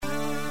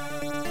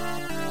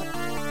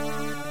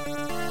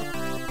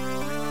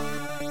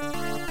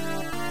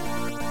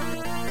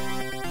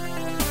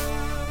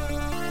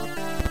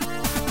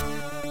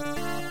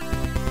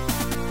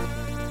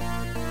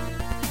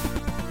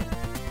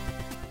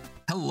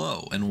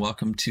Hello, and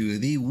welcome to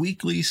the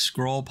Weekly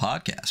Scroll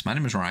Podcast. My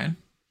name is Ryan.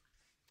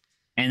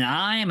 And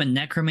I am a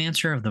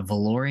necromancer of the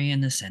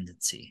Valorian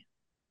Ascendancy.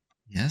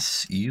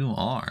 Yes, you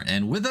are.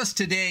 And with us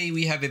today,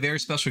 we have a very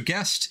special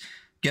guest.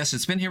 Guest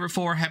that's been here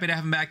before. Happy to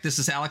have him back. This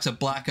is Alex of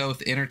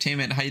Blackoath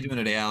Entertainment. How you doing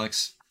today,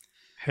 Alex?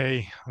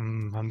 Hey,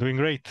 I'm doing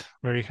great.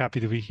 Very happy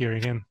to be here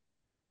again.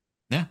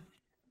 Yeah.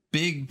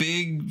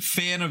 Big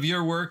fan of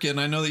your work, and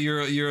I know that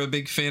you're a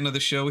big fan of the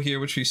show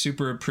here, which we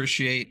super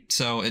appreciate.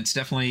 So it's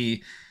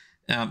definitely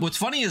what's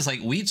funny is, like,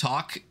 we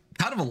talk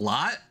kind of a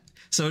lot,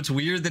 so it's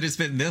weird that it's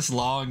been this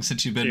long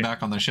since you've been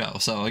back on the show.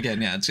 So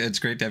again, yeah, it's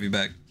great to have you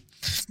back.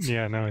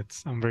 Yeah, no,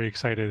 I'm very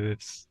excited.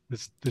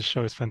 This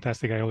show is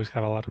fantastic. I always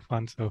have a lot of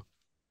fun. So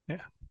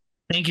yeah.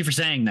 Thank you for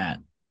saying that.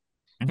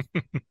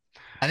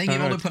 I think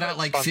you've only put out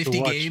like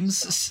 50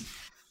 games.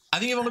 I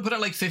think you've only put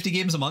out like 50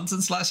 games a month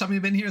since last time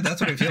you've been here.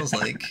 That's what it feels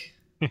like.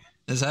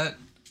 Is that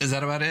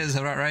about it? Is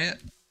that about right?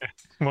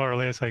 More or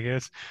less, I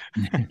guess.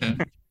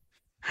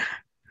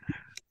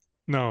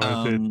 No,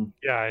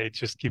 I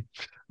just keep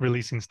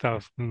releasing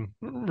stuff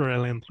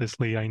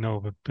relentlessly. I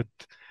know, but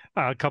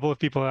a couple of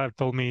people have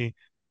told me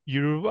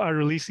you are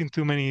releasing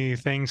too many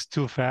things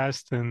too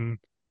fast, and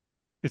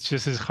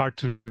it's hard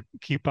to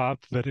keep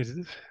up. But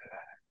it's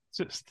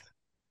just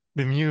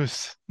the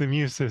muse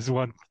is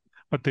what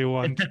they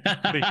want.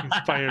 They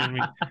inspire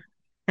me.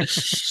 Hey,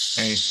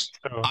 so,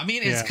 I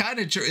mean, it's kind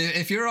of true.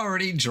 If you're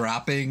already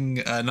dropping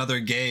another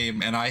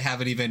game and I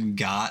haven't even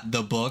got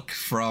the book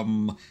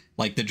from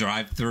like the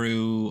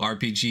drive-through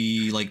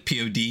RPG like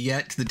POD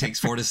yet, that takes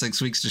 4 to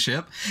 6 weeks to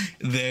ship,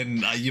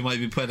 then you might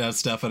be putting out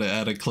stuff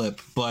at a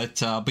clip.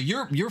 But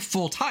you're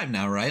full-time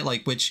now, right?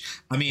 Like, which,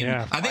 I mean,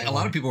 I think a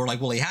lot of people were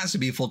like, well, he has to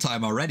be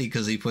full-time already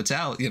because he puts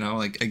out,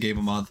 like a game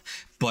a month.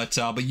 But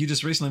you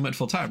just recently went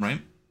full-time,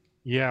 right?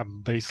 Yeah,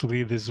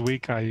 basically this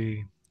week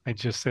I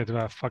just said,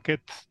 fuck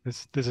it,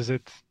 this is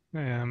it.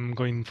 I'm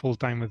going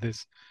full-time with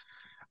this.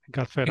 I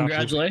got fed up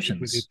with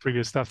the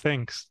previous stuff.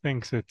 Thanks.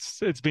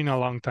 It's been a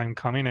long time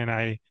coming, and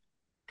I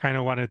kind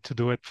of wanted to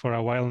do it for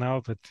a while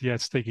now, but yeah,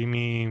 it's taking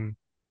me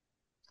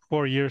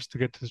 4 years to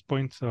get to this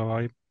point,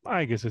 so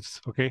I guess it's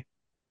okay.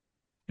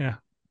 Yeah.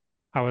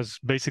 I was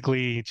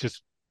basically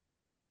just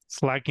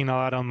slacking a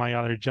lot on my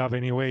other job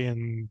anyway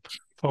and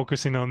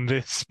focusing on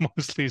this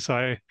mostly, so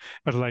I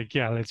was like,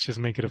 yeah, let's just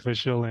make it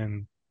official.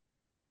 And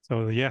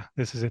so yeah,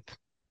 this is it.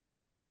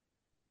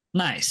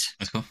 Nice.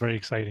 That's cool. Very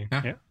exciting.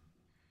 Yeah.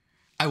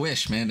 I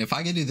wish, man, if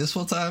I could do this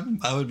full time,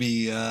 I would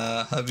be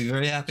I'd be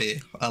very happy.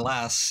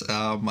 Alas,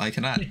 I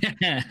cannot.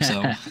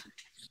 So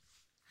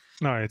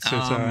no, it's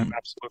an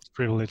absolute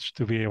privilege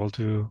to be able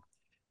to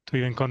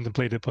even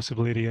contemplate the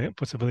possibility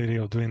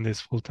of doing this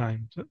full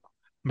time. So I'm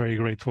very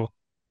grateful.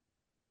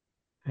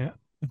 Yeah.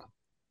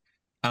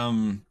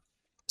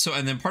 So,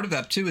 and then part of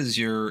that too is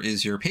your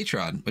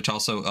Patreon, which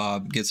also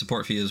gets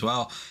support for you as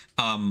well.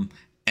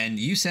 And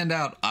you send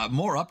out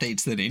more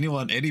updates than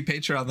any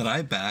Patreon that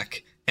I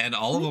back, and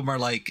all of them are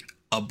like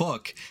a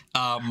book.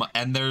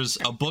 And there's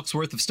a book's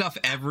worth of stuff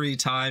every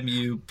time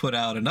you put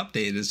out an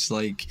update. It's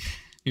like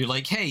you're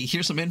like, hey,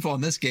 here's some info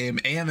on this game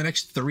and the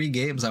next 3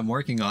 games I'm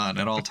working on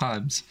at all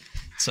times.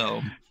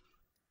 So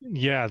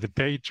yeah, the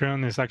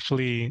Patreon is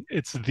actually,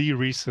 it's the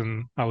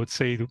reason I would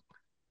say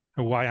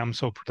why I'm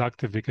so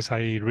productive, because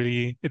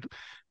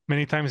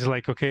many times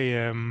like, okay,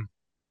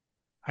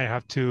 I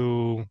have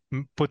to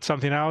put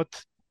something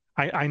out.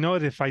 I know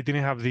that if I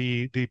didn't have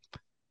the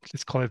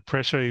let's call it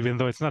pressure, even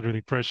though it's not really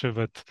pressure,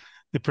 but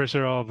the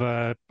pressure of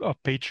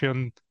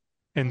Patreon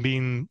and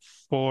being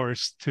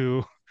forced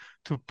to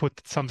put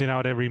something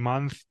out every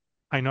month,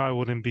 I know I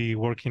wouldn't be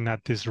working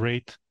at this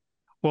rate.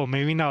 Well,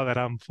 maybe now that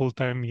I'm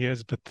full-time,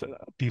 yes, but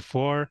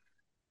before,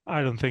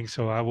 I don't think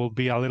so. I will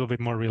be a little bit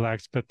more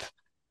relaxed, but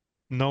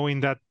knowing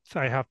that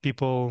I have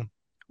people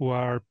who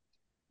are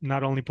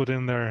not only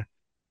putting their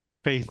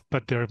faith,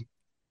 but their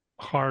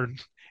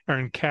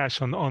hard-earned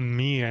cash on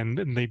me, and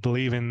they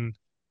believe in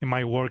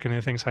my work and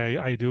the things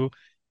I do,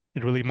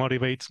 it really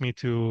motivates me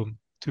to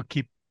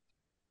keep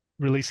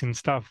releasing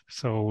stuff.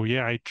 So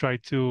yeah, I try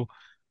to,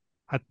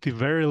 at the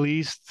very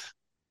least,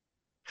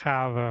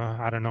 have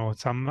I don't know,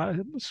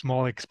 some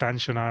small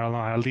expansion. I don't know,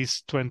 at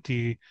least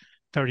 20,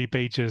 30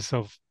 pages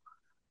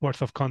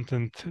worth of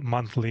content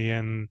monthly,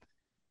 and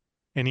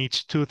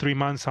each 2-3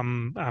 months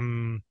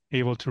I'm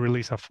able to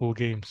release a full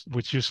game,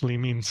 which usually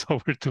means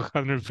over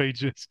 200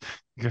 pages,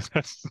 because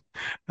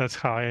that's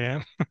how I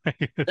am.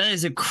 That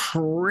is a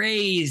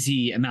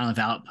crazy amount of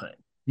output,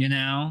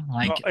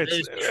 like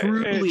it's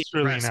really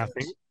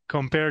nothing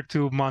compared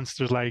to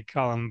monsters like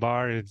Alan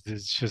Barr.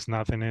 It's just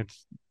nothing.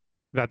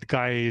 That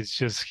guy is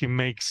just, he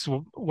makes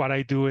what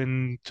I do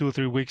in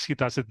 2-3 weeks. He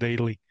does it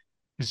daily.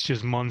 It's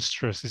just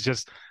monstrous. It's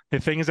just, the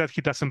thing is that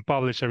he doesn't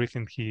publish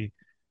everything he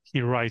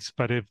writes,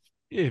 but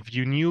if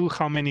you knew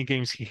how many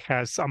games he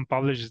has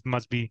unpublished, it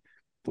must be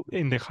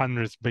in the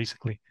hundreds,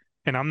 basically.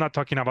 And I'm not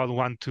talking about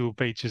 1-2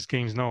 pages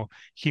games. No,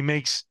 he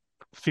makes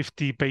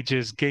 50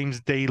 pages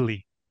games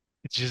daily.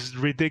 It's just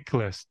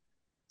ridiculous.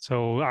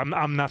 So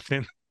I'm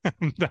nothing.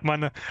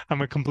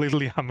 I'm a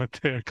completely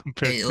amateur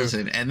compared Hey, to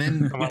listen, and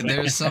then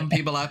there's some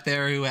people out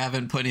there who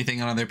haven't put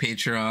anything on their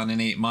Patreon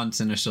in 8 months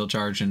and are still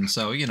charging.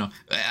 So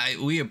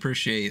we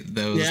appreciate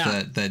those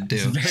that do.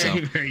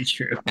 Very, very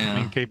true. Yeah.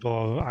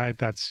 Incapable.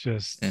 That's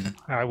just. Yeah.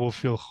 I will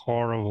feel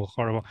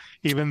horrible.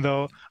 Even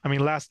though, I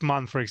mean, last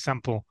month, for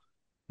example,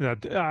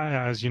 that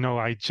as you know,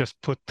 I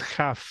just put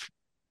half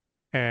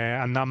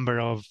a number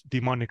of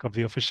demonic of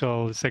the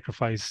official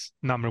sacrifice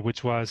number,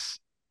 which was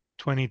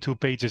 22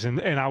 pages,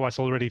 and I was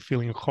already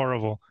feeling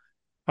horrible.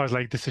 I was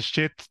like, this is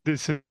shit.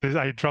 This is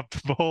I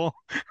dropped the ball.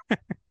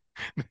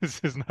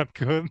 This is not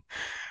good,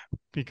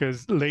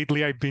 because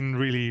lately I've been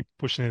really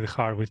pushing it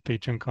hard with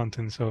Patreon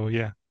content. So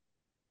yeah,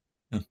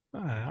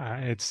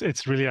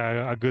 it's really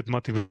a good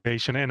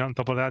motivation. And on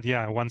top of that,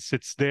 yeah, once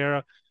it's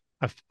there,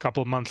 a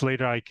couple months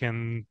later, I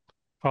can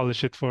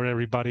polish it for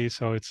everybody.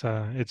 So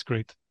it's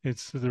great.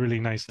 It's a really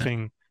nice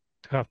thing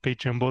to have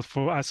Patreon, both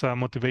for as a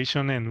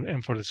motivation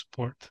and for the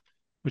support,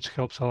 which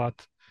helps a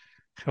lot.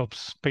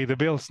 Helps pay the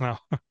bills now.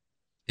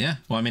 Yeah,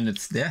 well, I mean,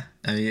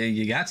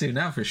 you got to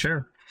now for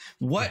sure.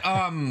 What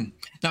now I'm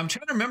trying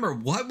to remember,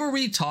 what were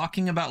we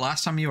talking about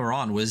last time you were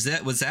on? Was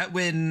that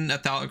when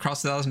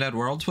Across the Thousand Dead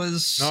Worlds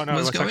was going, or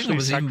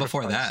was it even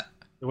before that?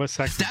 It was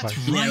Sacrifice. That's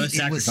right,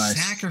 it was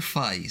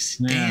Sacrifice.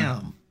 Yeah.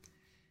 Damn.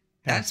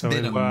 That's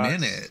been a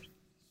minute.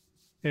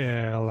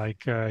 Yeah,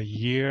 like a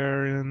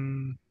year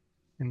and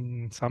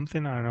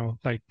something, I don't know,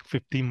 like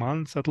 15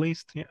 months at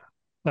least. Yeah,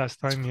 last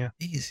time. Yeah,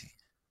 easy.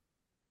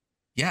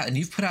 Yeah, and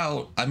you've put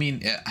out, I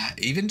mean,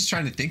 even just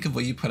trying to think of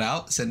what you put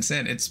out since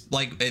then, it's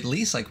like at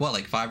least like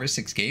 5 or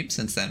 6 games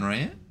since then,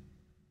 right?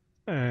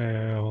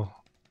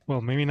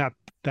 Well, maybe not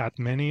that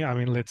many. I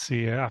mean, let's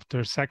see.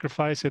 After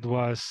Sacrifice, it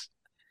was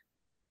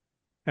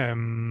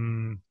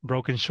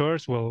Broken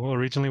Shores. Well,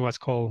 originally was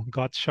called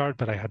God Shard,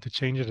 but I had to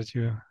change it, as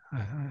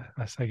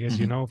I guess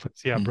you know. But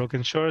yeah,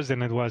 Broken Shores.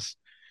 Then it was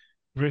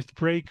Rift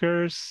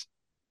Breakers.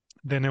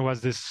 Then it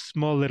was this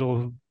small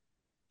little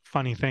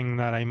funny thing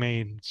that I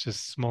made. It's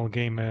just a small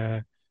game.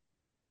 How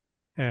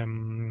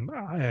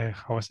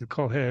was it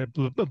called?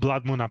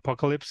 Blood Moon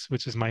Apocalypse,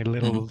 which is my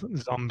little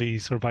zombie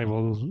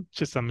survival,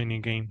 just a mini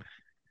game.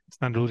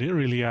 It's not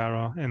really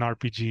an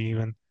RPG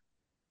even.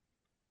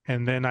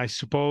 And then I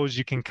suppose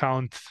you can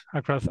count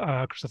Across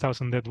the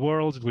Thousand Dead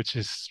Worlds, which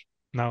is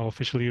now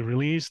officially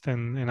released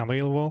and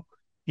available,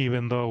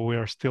 even though we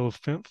are still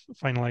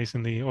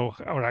finalizing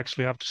or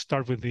actually have to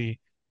start with the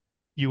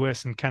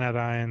US and Canada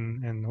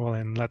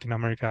and Latin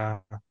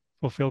America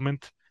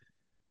fulfillment.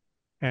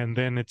 And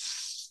then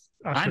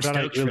after that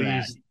I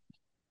released.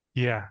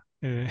 Yeah,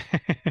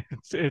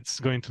 it's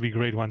going to be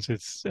great once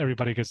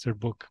everybody gets their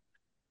book.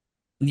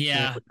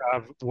 Yeah, we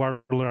have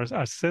Warlords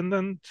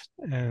Ascendant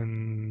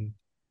and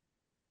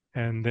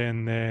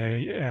then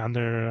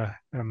under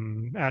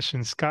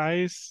Ashen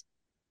Skies,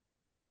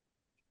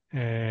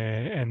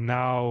 and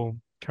now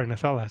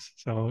Carnethalas.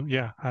 So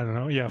yeah, I don't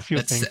know. Yeah, a few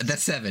things.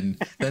 That's 7.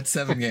 That's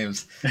 7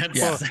 games. In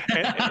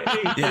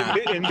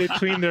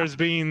between, there's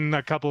been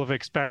a couple of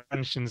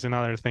expansions and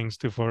other things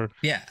too for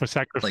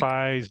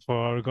Sacrifice,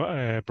 for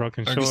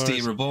Broken Shores,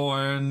 Argosy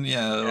Reborn.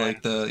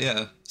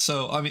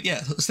 So I mean,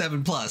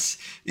 7 plus.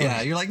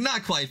 Yeah, you're like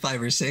not quite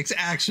 5 or 6,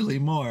 actually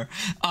more.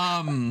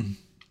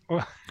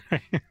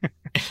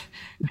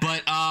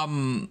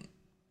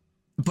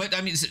 But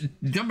I mean,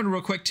 jumping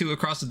real quick to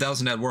Across the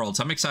Thousand Dead Worlds,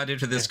 I'm excited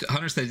for this.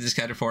 Hunter's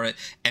excited for it,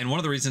 and one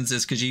of the reasons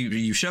is because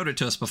you showed it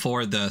to us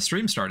before the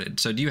stream started.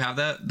 So do you have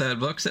that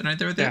book sitting right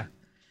there with you? Yeah,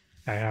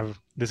 I have.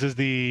 This is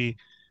the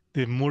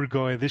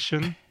Murgo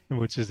edition,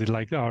 which is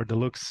our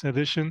deluxe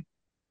edition,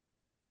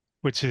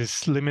 which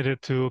is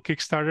limited to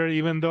Kickstarter.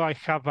 Even though I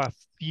have a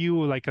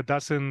few, like a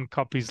dozen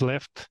copies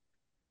left,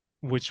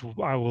 which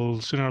I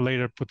will sooner or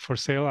later put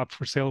up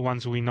for sale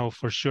once we know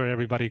for sure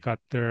everybody got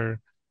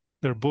their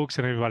books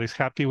and everybody's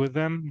happy with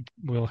them.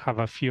 We'll have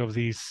a few of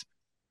these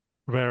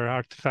rare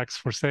artifacts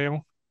for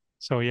sale.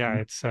 So yeah,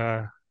 it's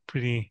a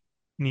pretty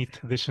neat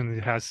edition.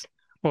 It has,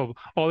 well,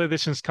 all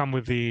editions come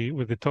with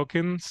the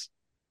tokens,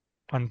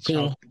 punch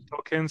out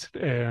tokens,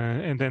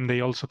 and then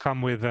they also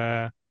come with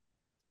a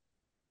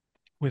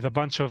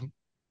bunch of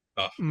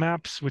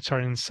maps which are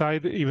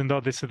inside. Even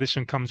though this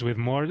edition comes with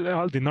more,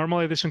 the normal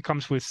edition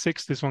comes with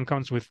 6. This one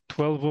comes with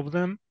 12 of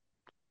them,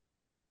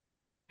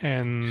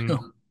 and.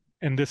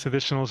 And this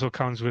edition also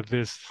comes with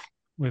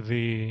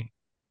the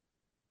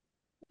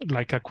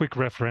like a quick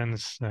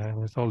reference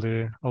with all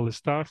the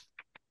stuff.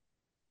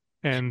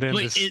 And then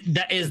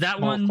is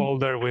that one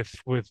folder with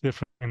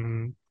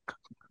different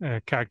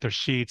character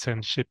sheets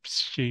and ship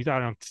sheets. I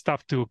don't know,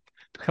 stuff to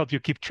help you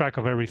keep track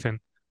of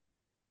everything.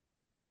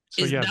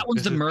 So that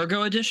one's the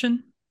Murgo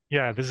edition?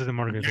 Yeah, this is the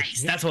Murgo edition.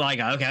 Nice. That's what I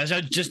got. Okay, I was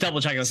just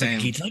double checking. I was like,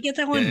 did I get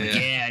that one?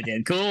 Yeah, I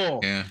did. Cool.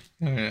 Yeah,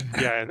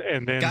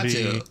 and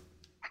then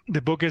the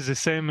book is the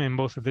same in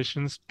both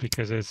editions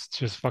because it's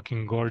just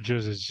fucking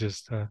gorgeous. It's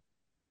just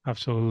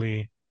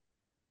absolutely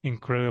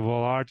incredible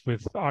art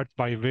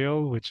by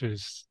Vale, which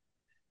is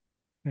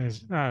I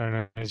don't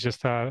know. It's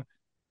just a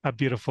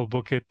beautiful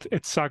book.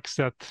 It sucks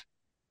that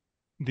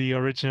the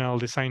original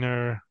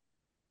designer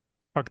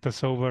fucked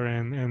us over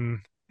and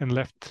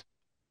left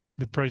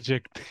the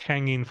project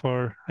hanging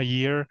for a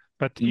year.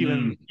 But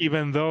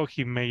even though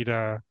he made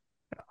a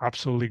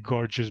absolutely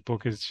gorgeous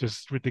book, it's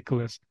just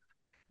ridiculous.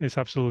 It's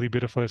absolutely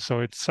beautiful. So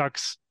it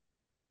sucks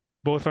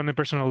both on a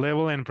personal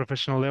level and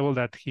professional level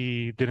that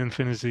he didn't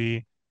finish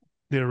the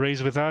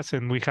race with us,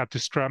 and we had to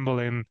scramble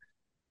and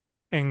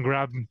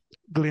grab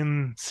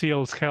Glenn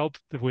Seal's help,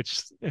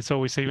 which is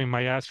always saving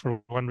my ass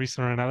for one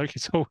reason or another.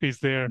 He's always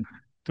there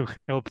to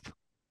help.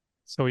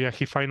 So yeah,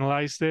 he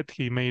finalized it.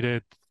 He made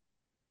it.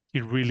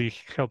 He really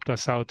helped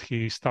us out.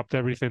 He stopped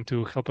everything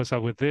to help us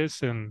out with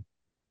this, and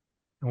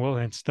well,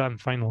 it's done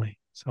finally.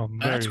 So I'm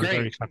very,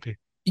 very happy.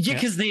 Yeah,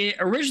 because the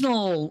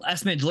original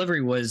estimated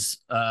delivery was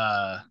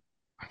a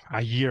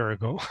year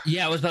ago.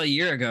 Yeah, it was about a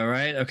year ago,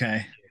 right?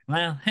 Okay.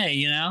 Well,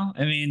 hey,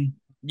 I mean,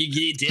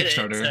 you did it,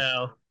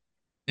 so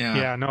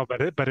yeah, no,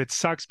 but it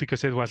sucks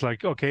because it was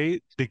like, okay,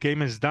 the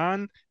game is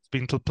done, it's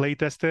been play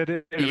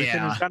tested,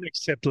 everything is done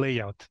except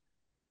layout.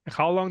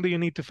 How long do you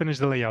need to finish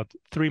the layout?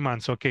 3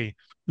 months, okay.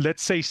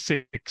 Let's say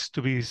 6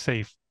 to be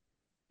safe.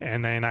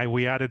 And then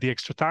we added the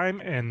extra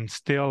time, and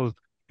still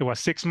it was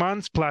 6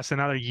 months plus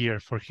another year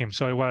for him.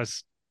 So it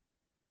was,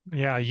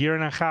 a year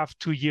and a half,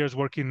 2 years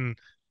working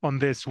on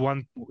this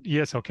one.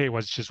 Yes, okay, it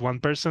was just one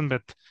person,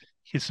 but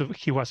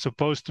he was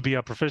supposed to be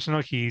a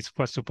professional. He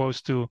was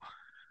supposed to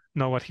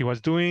know what he was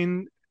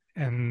doing,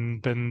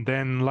 and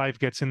then life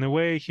gets in the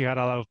way. He had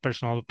a lot of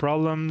personal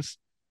problems.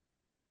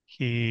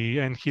 He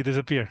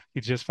disappeared.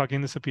 He just fucking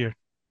disappeared.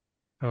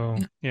 So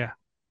yeah.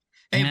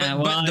 Hey,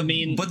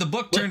 but the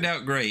book turned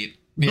out great.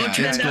 Yeah,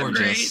 it's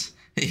gorgeous.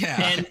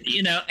 Yeah, and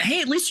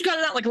hey, at least you got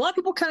it out. Like a lot of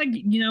people kind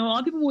of, a lot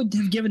of people would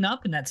have given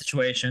up in that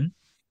situation.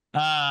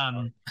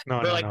 Way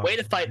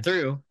to fight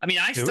through. I mean,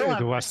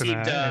 it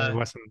wasn't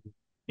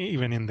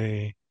even in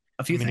the.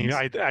 A few things.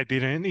 I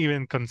didn't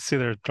even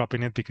consider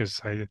dropping it because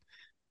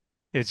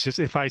it's just,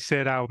 if I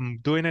said I'm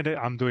doing it,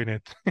 I'm doing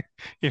it.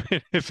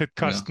 Even if it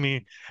cost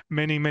me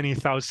many, many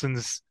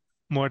thousands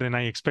more than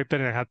I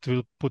expected, I had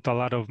to put a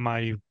lot of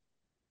my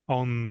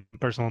own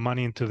personal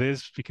money into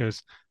this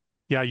because,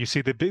 you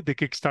see the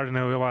Kickstarter, and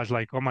I was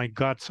like, oh my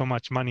God, so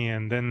much money.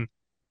 And then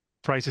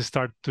prices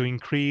start to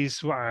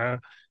increase.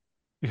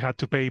 We had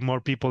to pay more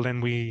people than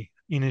we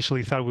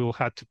initially thought we would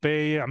have to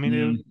pay. I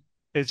mean,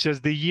 it's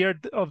just the year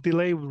of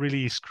delay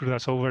really screwed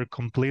us over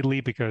completely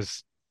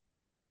because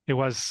it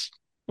was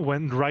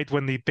when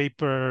the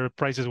paper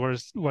prices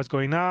was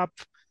going up.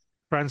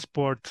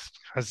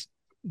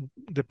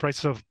 The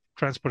prices of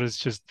transport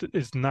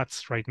is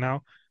nuts right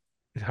now.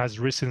 It has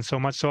risen so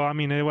much. So I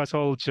mean, it was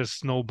all just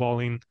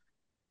snowballing,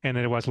 and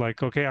it was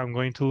like, okay, I'm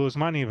going to lose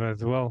money,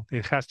 but well,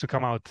 it has to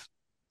come out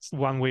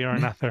one way or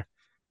another.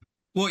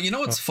 Well,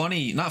 what's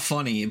funny, not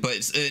funny, but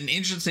it's an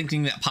interesting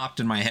thing that popped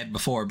in my head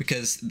before,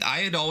 because I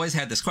had always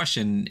had this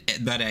question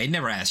that I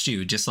never asked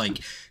you, just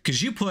like,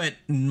 because you put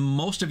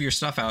most of your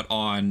stuff out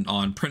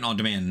on print on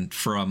demand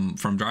from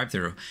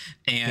DriveThru,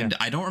 and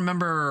I don't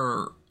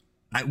remember,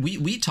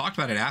 we talked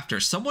about it after.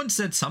 Someone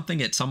said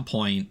something at some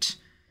point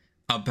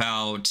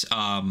about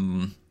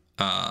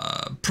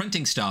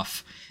printing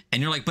stuff, and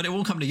you're like, but it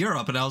won't come to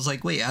Europe, and I was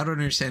like, wait, I don't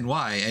understand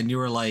why, and you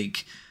were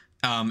like,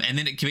 and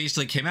then it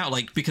basically came out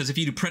like, because if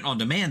you do print on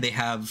demand, they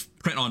have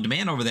print on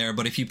demand over there,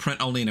 but if you print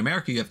only in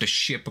America, you have to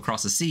ship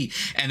across the sea.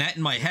 And that,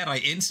 in my head, I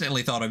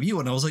instantly thought of you,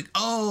 and I was like,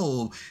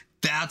 oh,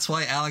 that's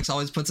why Alex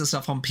always puts this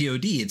stuff on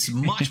POD. It's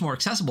much more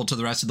accessible to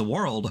the rest of the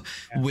world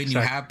when you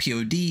have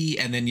POD,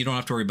 and then you don't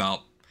have to worry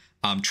about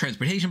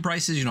transportation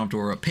prices, you don't have to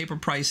worry about paper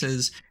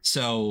prices.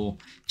 So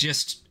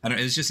just, I don't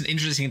know, it was just an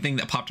interesting thing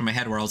that popped in my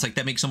head where I was like,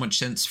 that makes so much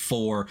sense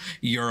for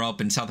Europe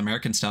and South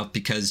American stuff,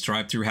 because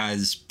DriveThru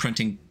has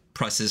printing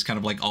presses kind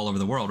of like all over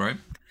the world, right?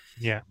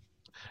 Yeah.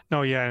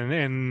 No, yeah,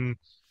 and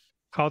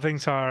how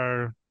things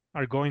are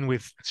going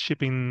with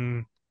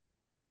shipping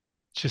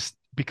just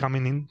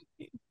becoming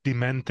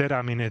demented.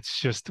 I mean, it's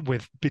just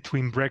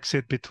between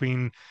Brexit,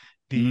 between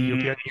the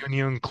European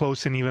Union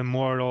closing even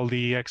more all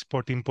the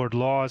export-import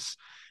laws,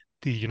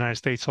 the United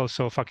States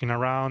also fucking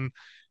around.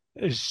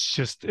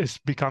 It's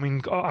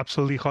becoming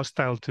absolutely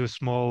hostile to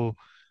small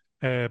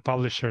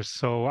publishers.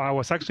 So I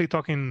was actually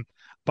talking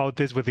about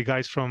this with the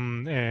guys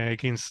from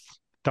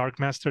Against Dark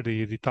Master,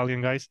 the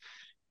Italian guys,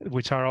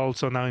 which are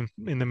also now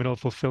in the middle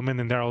of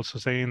fulfillment, and they're also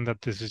saying that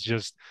this is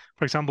just,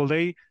 for example,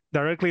 they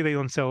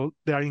don't sell,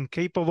 they are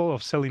incapable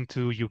of selling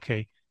to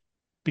UK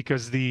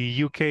because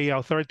the UK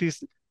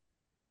authorities,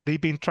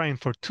 they've been trying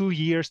for 2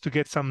 years to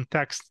get some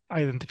tax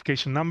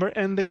identification number,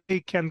 and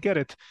they can't get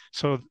it.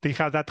 So they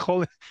have that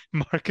whole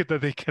market that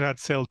they cannot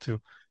sell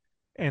to.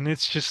 And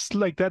it's just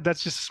like that.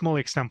 That's just a small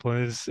example.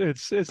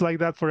 It's like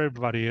that for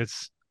everybody.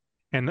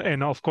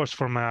 And of course,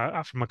 from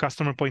a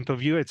customer point of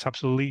view, it's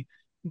absolutely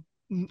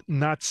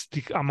nuts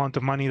the amount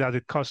of money that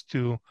it costs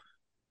to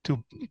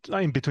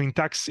in between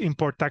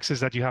import taxes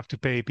that you have to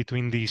pay,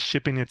 between the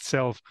shipping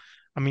itself.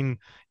 I mean,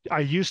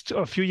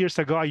 a few years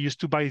ago, I used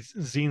to buy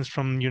zines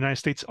from the United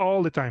States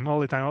all the time,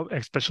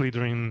 especially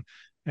during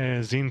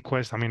Zine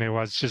Quest. I mean, it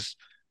was just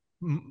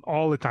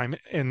all the time.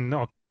 And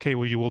okay,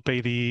 well, you will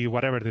pay the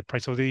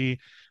price of the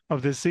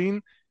of the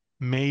scene,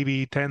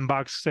 maybe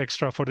 $10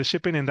 extra for the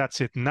shipping, and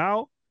that's it.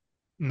 Now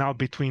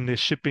between the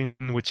shipping,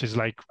 which is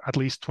like at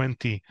least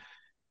 20,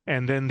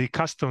 and then the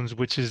customs,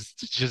 which is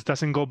just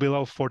doesn't go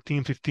below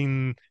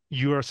 14-15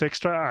 euros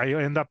extra, I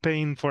end up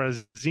paying for a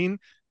zine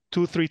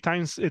 2-3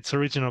 times its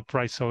original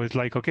price. So it's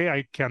like, okay,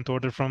 I can't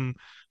order from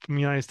the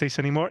United States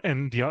anymore.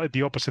 And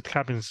the opposite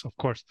happens, of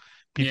course.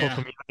 People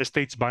from the United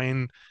States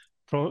buying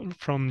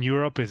from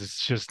Europe is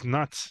just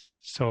nuts.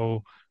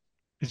 So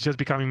it's just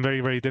becoming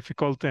very, very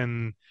difficult.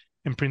 And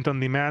in print on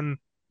demand,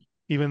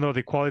 even though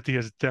the quality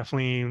is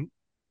definitely,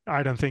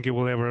 I don't think it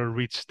will ever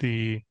reach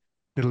the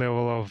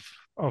level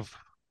of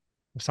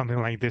something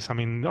like this. I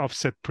mean,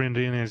 offset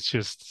printing is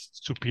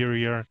just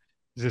superior.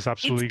 This is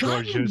absolutely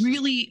gorgeous.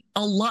 Really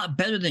a lot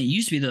better than it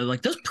used to be, though.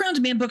 Like those print on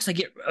demand books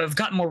I've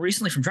gotten more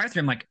recently from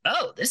Drive-Thru, I'm like,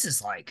 oh, this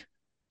is pretty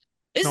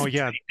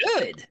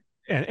good.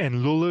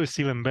 And Lulu is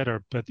even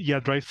better. But yeah,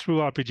 Drive-Thru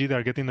RPG,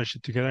 they're getting their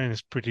shit together and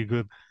it's pretty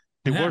good.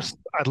 The worst,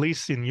 at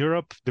least in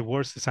Europe, the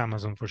worst is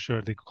Amazon for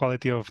sure. The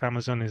quality of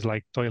Amazon is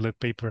like toilet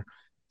paper.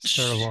 It's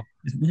terrible.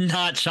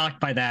 Not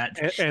shocked by that.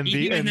 And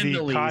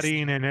the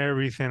cutting and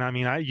everything. I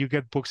mean, you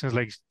get books and it's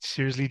like,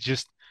 seriously,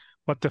 just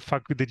what the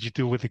fuck did you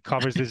do with the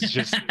covers? It's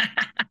just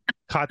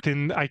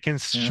cutting. I can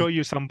show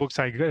you some books.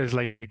 It's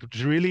like,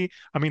 really?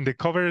 I mean, the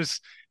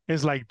covers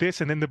is like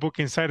this, and then the book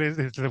inside is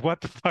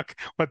what the fuck?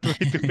 What do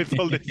we do with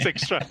all this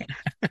extra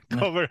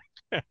cover?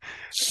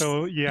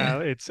 So yeah,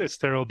 it's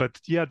terrible. But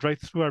yeah,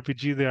 Drive-Thru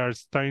RPG, they are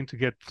starting to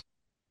get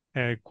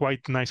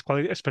quite nice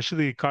quality,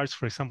 especially the cards.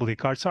 For example, the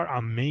cards are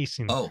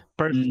amazing. Oh,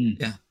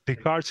 yeah. The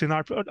cards in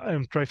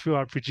Drive-Thru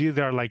RPG,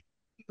 they are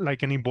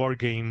like any board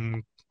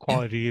game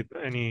quality.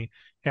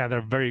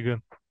 They're very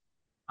good.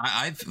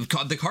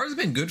 The cards have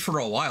been good for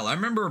a while. I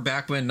remember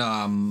back when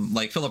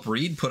like Philip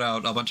Reed put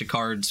out a bunch of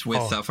cards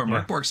with from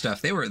Rickborg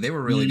stuff. They were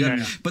really good.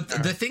 Yeah. But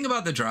the thing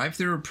about the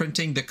Drive-Thru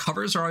printing, the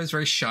covers are always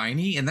very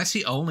shiny, and that's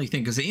the only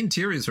thing, because the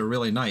interiors are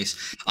really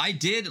nice. I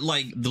did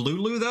like the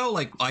Lulu though.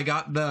 Like I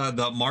got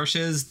the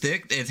Marshes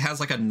thick. It has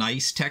like a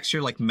nice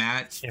texture, like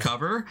matte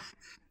cover.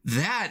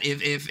 That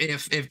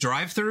if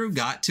Drive-Thru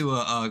got to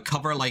a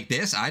cover like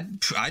this,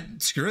 I'd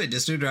screw it,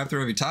 just do Drive-Thru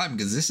every time,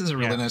 because this is a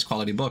really nice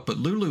quality book. But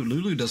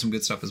Lulu does some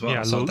good stuff as well.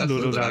 Yeah, so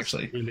Lulu does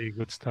actually really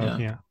good stuff.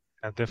 Yeah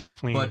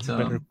definitely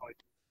better quality.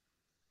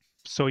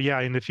 So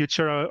yeah, in the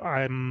future,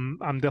 I'm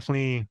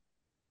definitely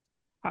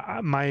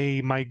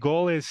my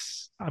goal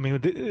is, I mean,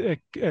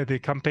 the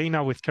campaign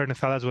now with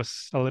Kerneth Alas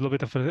was a little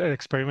bit of an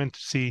experiment to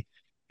see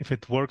if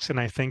it works, and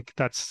I think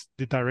that's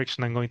the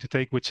direction I'm going to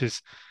take, which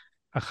is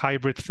a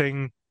hybrid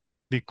thing.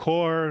 The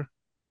core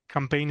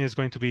campaign is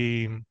going to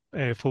be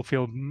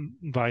fulfilled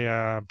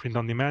via print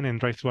on demand and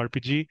Drive-Thru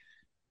RPG.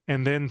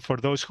 And then for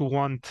those who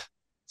want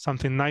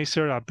something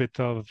nicer, a bit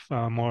of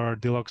more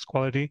deluxe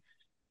quality,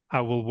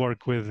 I will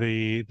work with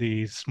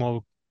the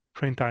small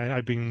print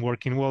I've been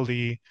working. Well,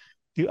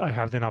 I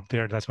have them up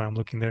there. That's why I'm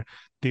looking there.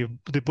 The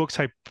books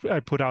I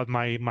put out,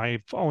 my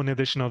own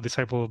edition of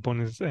Disciple of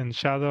Bone and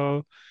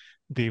Shadow,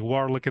 the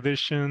Warlock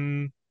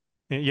edition.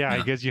 Yeah,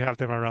 I guess you have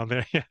them around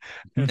there. I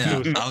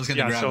was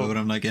gonna grab it, but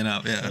I'm like,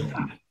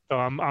 So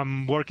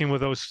I'm working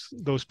with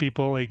those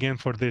people again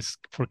for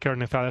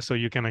Kerneth Alas, so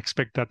you can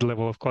expect that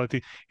level of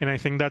quality. And I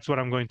think that's what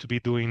I'm going to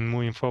be doing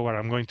moving forward.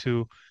 I'm going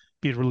to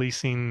be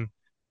releasing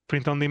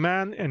print on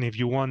demand, and if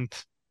you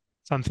want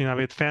something a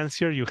bit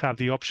fancier, you have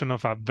the option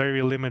of a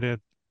very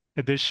limited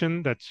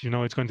edition that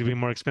it's going to be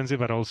more expensive,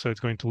 but also it's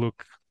going to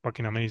look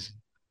fucking amazing.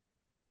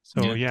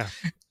 So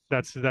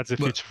that's the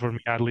future for me,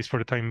 at least for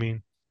the time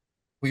being.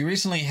 We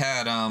recently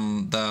had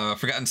the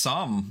Forgotten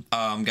Psalm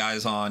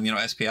guys on,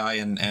 SPI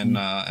and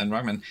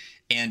Rugman,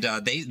 and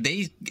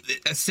they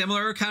a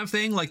similar kind of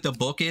thing. Like the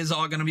book is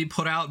all going to be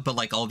put out, but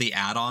like all the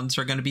add-ons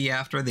are going to be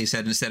after. They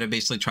said instead of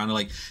basically trying to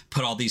like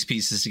put all these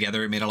pieces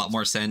together, it made a lot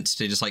more sense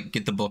to just like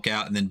get the book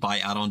out and then buy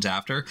add-ons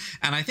after.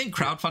 And I think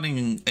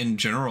crowdfunding in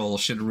general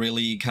should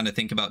really kind of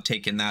think about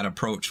taking that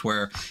approach,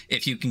 where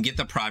if you can get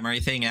the primary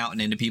thing out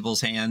and into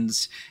people's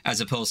hands,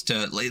 as opposed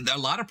to like, a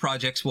lot of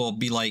projects will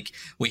be like,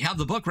 we have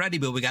the book ready,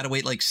 but we got to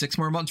wait like 6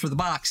 more months for the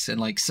box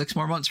and like 6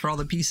 more months for all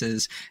the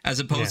pieces,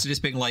 as opposed to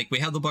just being like, we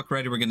have the book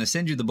ready, we're going to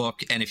send you the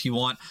book, and if you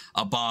want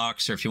a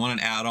box or if you want an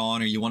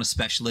add-on or you want a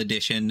special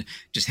edition,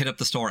 just hit up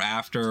the store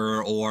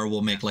after, or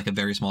we'll make like a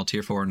very small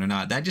tier for it or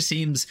not. That just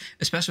seems,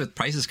 especially with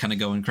prices kind of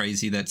going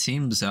crazy, that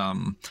seems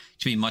to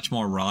be much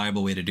more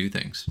reliable way to do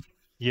things.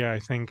 Yeah, I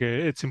think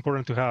it's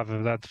important to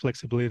have that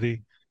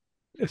flexibility,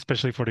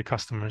 especially for the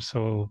customers.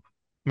 So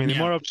I mean, the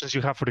more options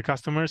you have for the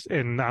customers,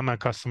 and I'm a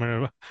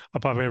customer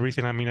above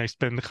everything. I mean, I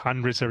spend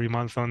hundreds every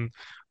month on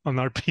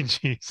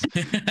RPGs.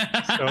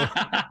 So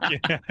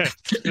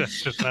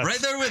that's just right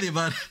there with you,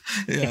 bud.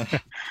 Yeah.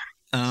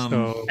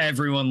 So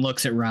everyone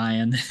looks at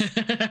Ryan.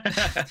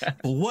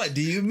 What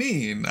do you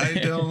mean? I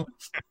don't.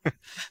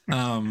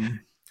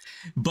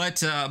 But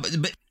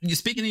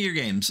speaking of your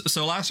games,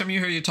 so last time you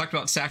were here, you talked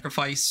about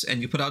Sacrifice,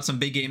 and you put out some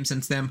big games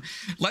since then.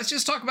 Let's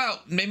just talk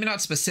about maybe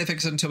not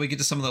specifics until we get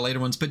to some of the later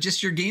ones, but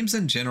just your games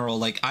in general.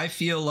 Like, I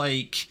feel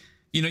like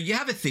You know, you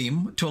have a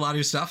theme to a lot of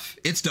your stuff.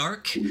 It's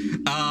dark.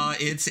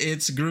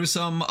 It's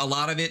gruesome. A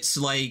lot of it's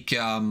like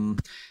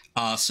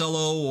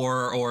solo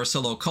or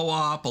solo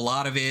co-op. A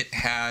lot of it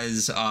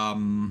has a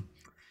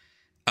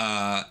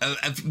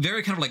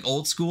very kind of like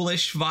old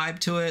schoolish vibe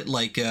to it.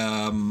 Like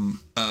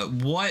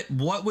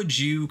what would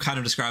you kind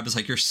of describe as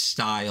like your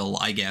style,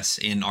 I guess,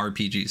 in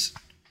RPGs?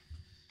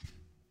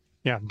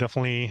 Yeah,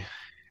 definitely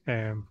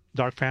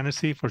dark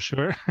fantasy for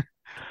sure.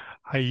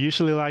 I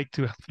usually like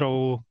to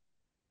throw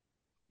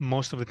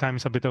most of the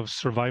times a bit of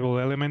survival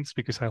elements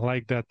because I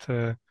like that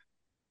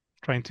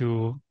trying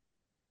to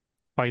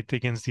fight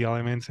against the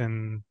elements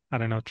and I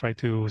don't know, try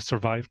to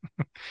survive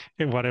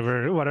in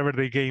whatever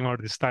the game or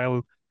the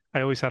style.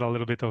 I always had a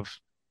little bit of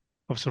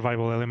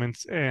survival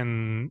elements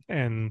and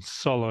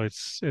solo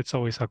it's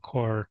always a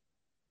core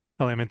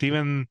element.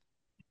 Even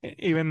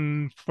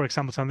for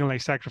example something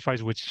like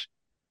Sacrifice, which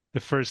the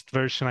first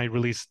version I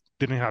released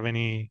didn't have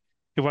any.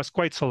 It was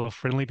quite solo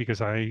friendly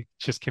because I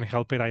just can't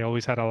help it. I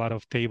always had a lot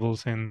of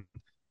tables and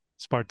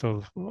it's part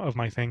of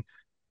my thing.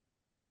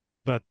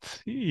 But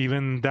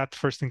even that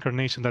first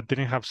incarnation that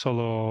didn't have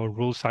solo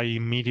rules, I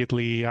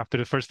immediately after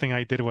the first thing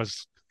I did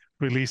was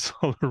release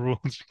solo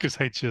rules because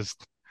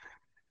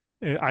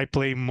I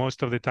play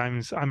most of the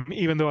times.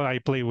 Even though I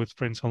play with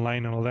friends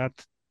online and all that.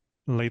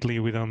 Lately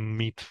we don't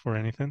meet for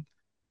anything,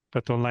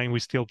 but online we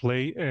still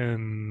play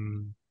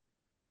and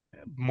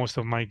most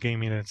of my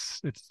gaming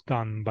it's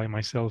done by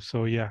myself.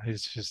 So yeah,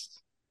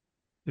 it's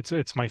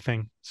my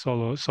thing,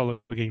 solo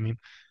gaming.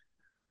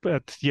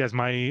 But yes,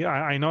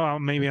 I know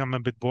maybe I'm a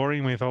bit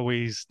boring with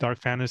always dark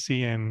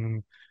fantasy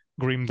and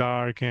grim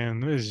dark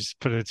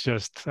but it's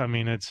just I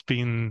mean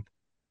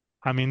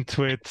I'm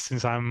into it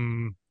since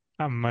I'm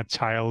a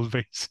child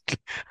basically.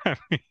 I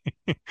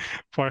mean,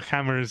 for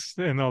hammers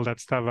and all that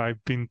stuff,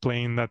 I've been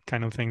playing that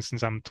kind of thing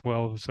since I'm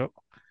 12. So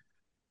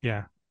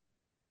yeah.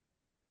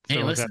 Hey,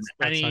 So listen,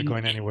 that's not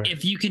going anywhere.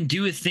 If you can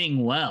do a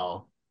thing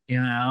well,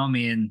 I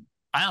mean,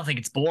 I don't think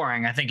it's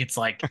boring. I think it's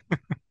like,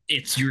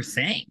 it's your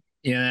thing,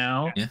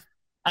 Yeah.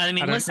 I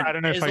mean, listen, I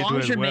don't know if as I long do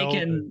as it you're well,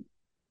 making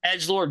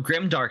Edgelord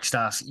Grimdark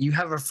stuff, you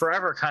have a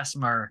forever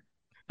customer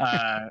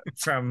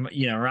from,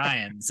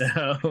 Ryan. So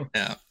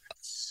yeah.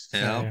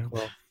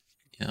 Well,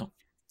 yeah.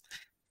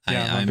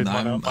 Yeah,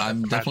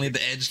 I'm definitely the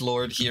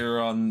edgelord here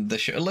on the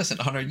show. Listen,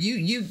 Hunter,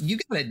 you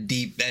got a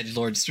deep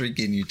edgelord streak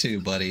in you too,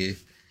 buddy.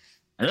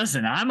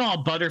 Listen, I'm all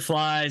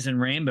butterflies and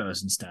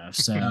rainbows and stuff,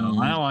 so I don't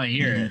want to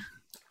hear it.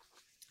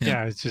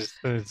 Yeah,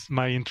 it's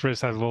my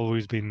interest has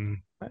always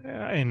been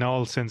in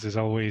all senses,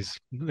 always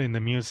in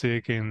the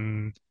music,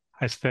 in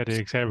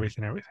aesthetics,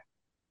 everything.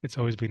 It's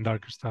always been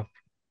darker stuff.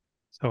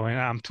 So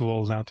I'm too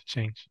old now to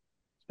change.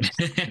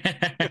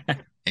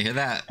 I hear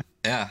that.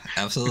 Yeah,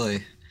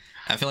 absolutely.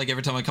 I feel like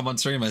every time I come on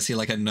stream, I see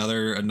like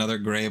another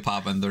gray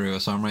popping through.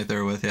 So I'm right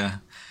there with you.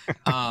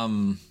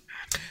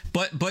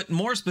 But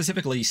more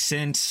specifically,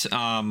 since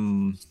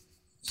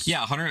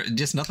yeah, Hunter,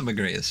 just nothing but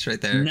grays right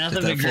there.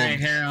 Nothing but gray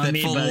hair on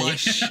me, buddy.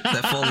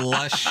 That full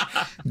lush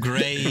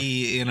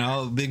gray.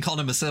 Been calling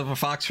him a silver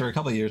fox for a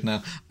couple of years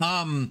now.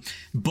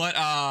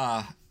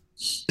 But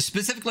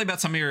specifically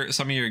about some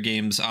of your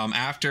games.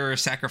 After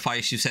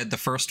Sacrifice, you said the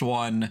first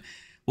one.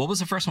 What was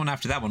the first one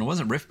after that one? It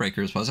wasn't Rift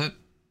Breakers, was it?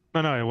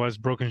 No, it was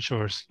Broken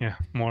Shores. Yeah,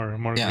 more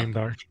grim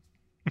dark.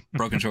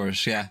 Broken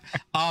Shores, yeah.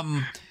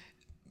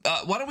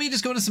 Why don't we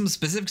just go into some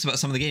specifics about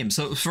some of the games?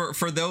 So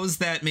for those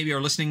that maybe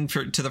are listening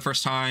to the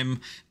first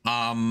time,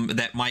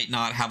 that might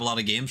not have a lot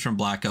of games from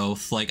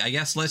Blackoath, like I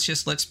guess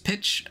let's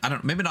pitch. I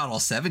don't maybe not all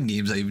 7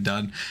 games that you've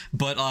done,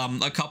 but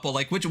a couple.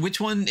 Like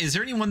which one is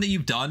there? Any one that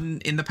you've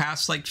done in the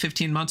past like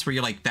 15 months where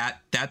you're like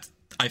that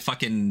I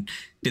fucking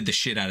did the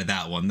shit out of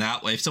that one.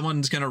 That if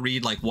someone's gonna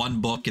read like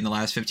one book in the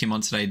last 15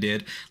 months that I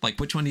did, like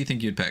which one do you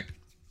think you'd pick?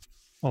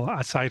 Well,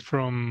 aside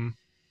from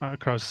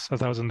Across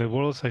 1,000 Dead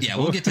Worlds, yeah,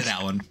 we'll get to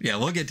that one. Yeah,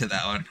 we'll get to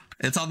that one.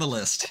 It's on the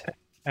list.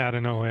 I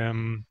don't know.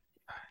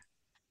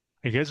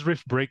 I guess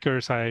Rift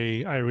Breakers.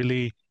 I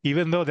really,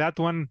 even though that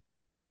one,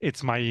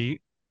 it's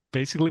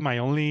basically my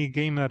only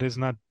game that is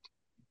not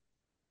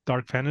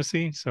dark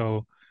fantasy.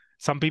 So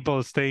some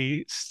people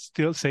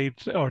still say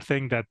or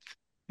think that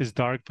is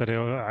dark, but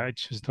I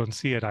just don't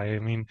see it. I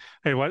mean,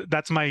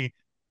 that's my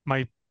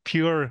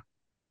pure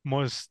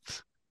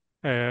most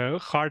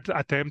hard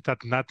attempt at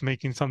not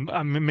making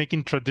I'm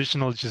making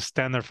traditional just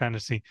standard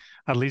fantasy,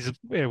 at least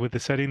with the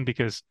setting,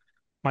 because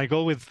my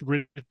goal with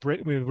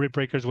Rift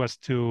Breakers was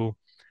to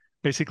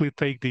basically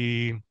take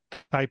the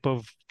type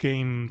of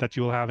game that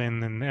you'll have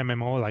in an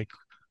MMO like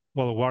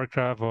World of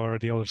Warcraft or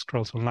the Elder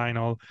Scrolls Online,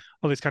 all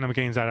these kind of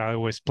games that I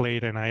always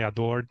played and I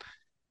adored,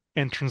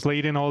 and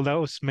translating all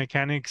those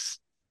mechanics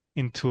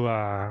into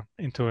a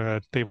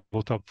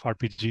tabletop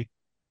RPG.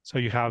 So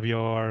you have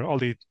all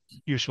the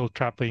usual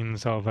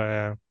trappings of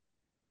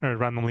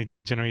randomly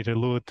generated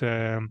loot,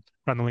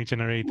 randomly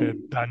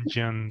generated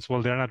dungeons.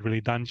 Well, they're not really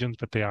dungeons,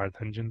 but they are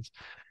dungeons.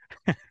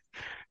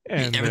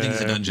 And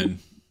everything's a dungeon,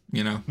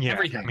 Yeah,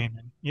 everything. I mean,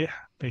 yeah,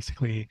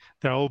 basically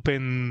they're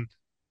open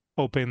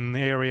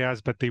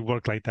areas, but they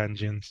work like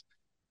dungeons.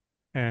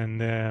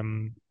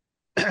 And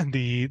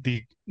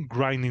the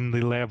grinding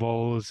the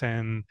levels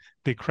and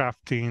the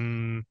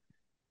crafting.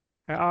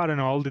 I don't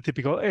know, all the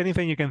typical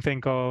anything you can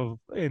think of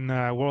in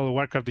World of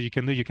Warcraft that you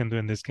can do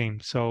in this game.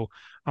 So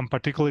I'm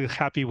particularly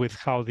happy with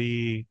how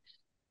the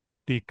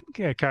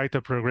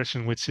character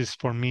progression, which is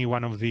for me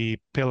one of the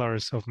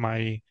pillars of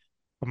my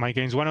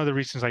games. One of the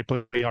reasons I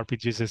play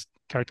RPGs is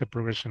character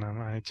progression,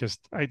 and I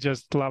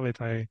just love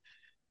it. I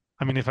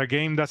mean, if a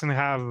game doesn't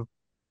have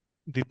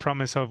the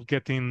promise of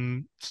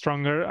getting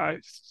stronger, I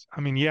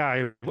mean,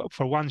 yeah,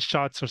 for one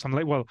shots or something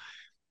like, well,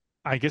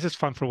 I guess it's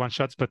fun for one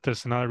shots, but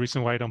there's another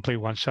reason why I don't play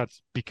one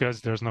shots,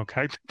 because there's no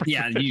character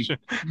progression.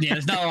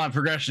 There's not a lot of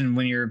progression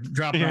when you're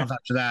dropping off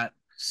after that.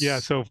 Yeah,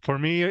 so for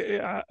me,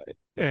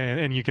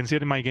 and you can see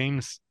it in my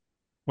games,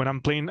 when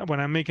I'm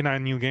making a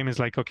new game, it's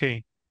like,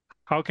 okay,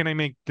 how can I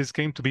make this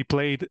game to be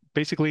played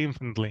basically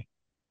infinitely?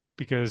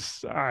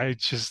 Because I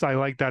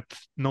like that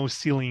no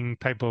ceiling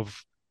type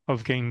of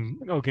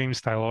game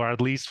style, or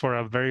at least for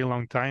a very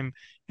long time,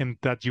 and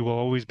that you will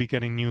always be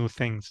getting new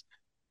things.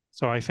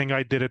 So I think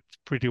I did it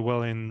pretty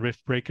well in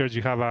Rift Breakers.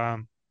 You have a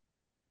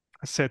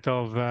set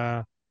of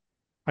I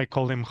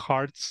call them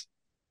hearts,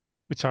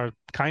 which are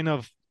kind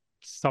of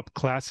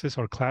subclasses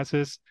or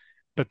classes,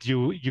 but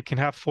you can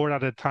have 4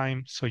 at a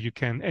time. So you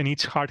can, and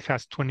each heart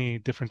has 20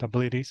 different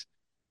abilities,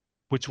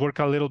 which work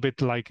a little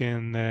bit like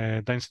in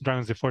Dungeons &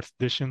 Dragons, the 4th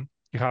edition.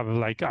 You have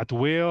like at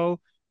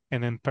will,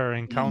 and then per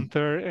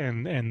encounter,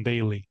 and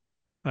daily.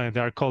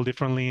 They are called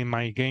differently in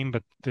my game,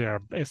 but they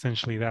are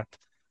essentially that.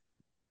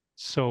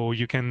 So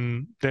you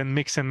can then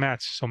mix and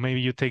match. So maybe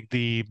you take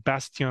the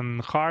Bastion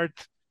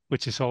heart,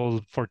 which is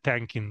all for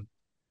tanking,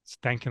 it's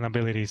tanking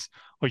abilities,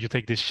 or you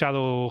take the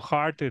Shadow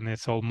heart, and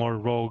it's all more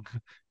rogue,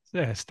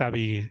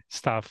 stabby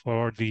stuff,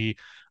 or the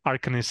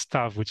Arcanist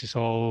stuff, which is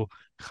all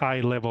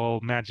high-level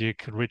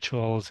magic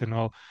rituals and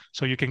all.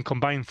 So you can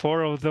combine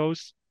 4 of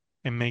those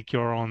and make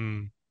your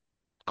own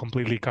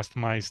completely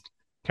customized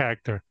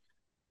character.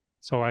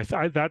 So I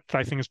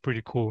think is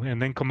pretty cool. And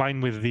then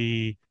combined with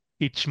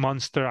each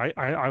monster,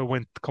 I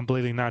went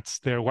completely nuts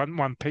there. One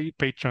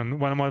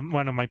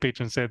of my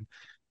patrons said,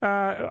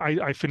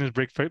 I finished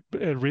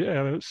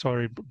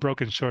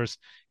Broken Shores.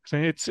 So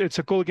it's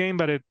a cool game,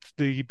 but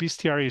the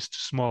bestiary is too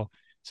small.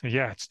 So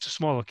yeah, it's too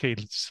small. Okay,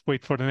 let's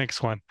wait for the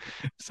next one.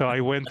 So I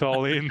went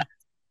all in,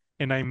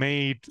 and I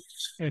made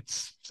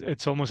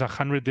it's almost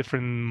 100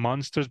 different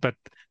monsters. But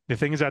the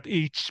thing is that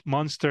each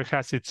monster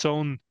has its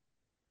own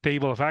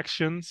table of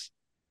actions.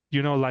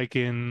 Like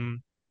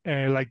in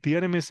like the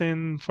enemies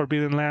in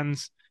Forbidden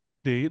Lands,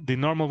 the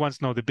normal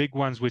ones, no, the big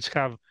ones, which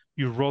have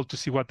you roll to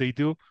see what they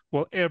do.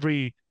 Well,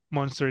 every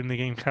monster in the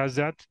game has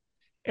that,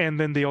 and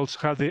then they also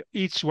have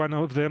each one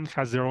of them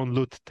has their own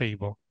loot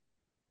table.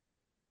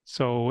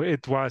 So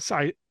it was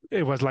like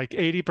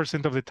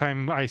 80% of the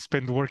time I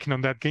spent working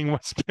on that game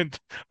was spent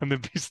on the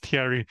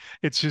bestiary.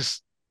 It's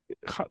just,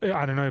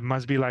 I don't know, it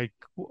must be like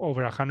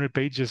over 100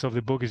 pages of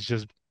the book is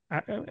just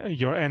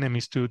your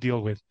enemies to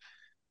deal with.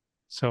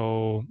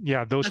 So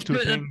yeah, that's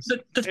things.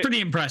 That's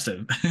pretty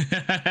impressive.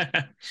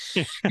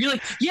 You're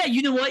like, yeah,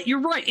 you know what?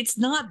 You're right. It's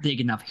not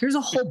big enough. Here's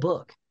a whole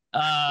book.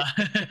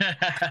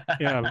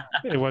 Yeah,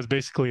 it was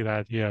basically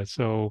that. Yeah,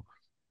 so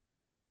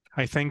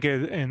I think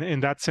in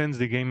that sense,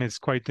 the game is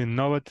quite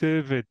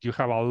innovative. You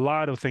have a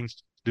lot of things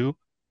to do,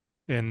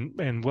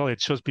 and well,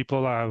 it shows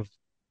people have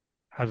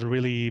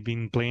really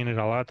been playing it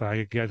a lot.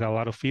 I get a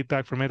lot of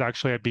feedback from it.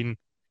 Actually,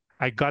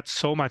 I got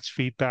so much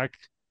feedback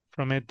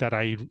from it that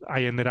I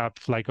ended up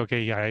like,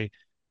 okay,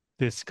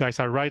 these guys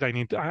are right. I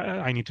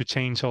need to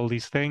change all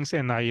these things,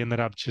 and I ended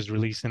up just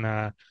releasing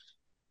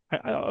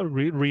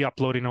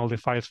re-uploading all the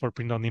files for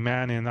print on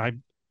demand, and I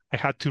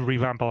had to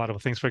revamp a lot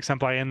of things. For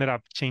example, I ended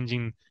up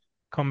changing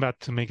combat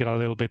to make it a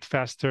little bit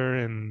faster,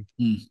 and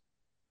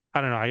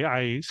I don't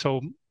know.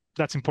 So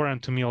that's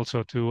important to me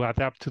also to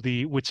adapt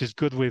to which is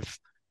good with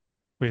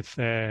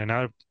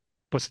another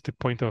positive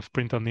point of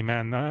print on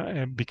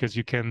demand, because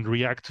you can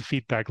react to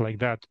feedback like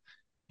that.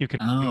 You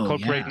can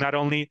incorporate not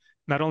only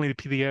the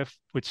PDF,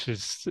 which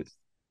is,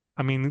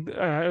 I mean,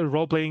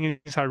 role-playing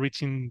games are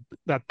reaching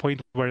that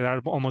point where they're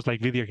almost like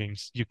video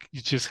games. You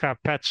just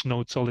have patch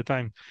notes all the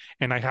time.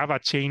 And I have a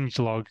change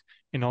log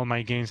in all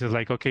my games. It's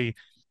like, okay,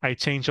 I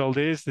change all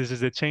this. This is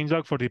the change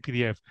log for the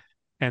PDF.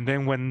 And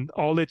then when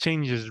all the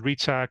changes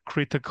reach a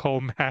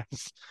critical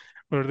mass,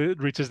 or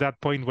it reaches that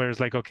point where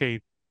it's like,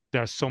 okay,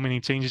 there are so many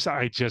changes,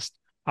 I just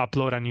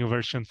upload a new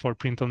version for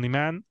print on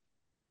demand,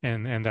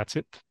 and that's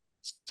it.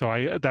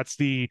 So that's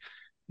the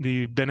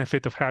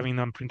benefit of having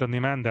on print on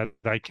demand, that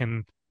I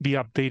can be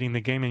updating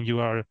the game, and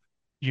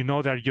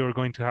that you're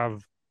going to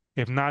have,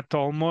 if not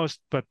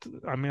almost, but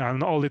I mean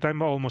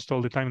almost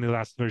all the time, the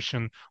last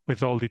version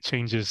with all the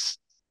changes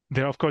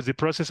there. Of course, the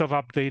process of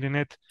updating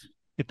it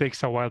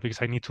takes a while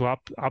because I need to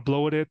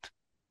upload it,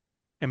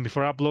 and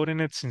before uploading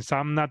it, since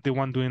I'm not the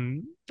one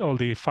doing all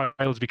the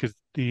files, because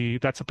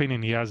that's a pain in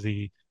the ass,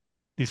 the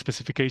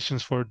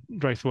specifications for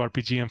Drive-Thru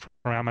RPG and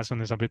for Amazon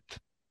is a bit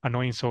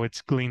annoying, so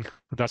it's Glenn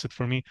who does it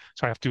for me.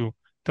 So I have to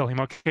tell him,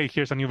 okay,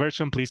 here's a new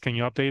version, please can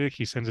you update it?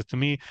 He sends it to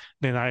me,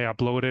 then I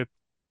upload it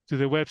to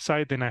the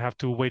website, then I have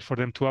to wait for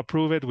them to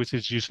approve it, which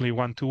is usually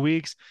 1-2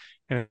 weeks,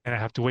 and I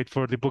have to wait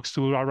for the books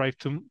to arrive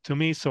to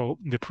me, so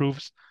the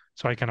proofs,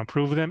 so I can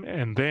approve them,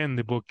 and then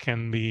the book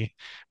can be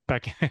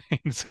back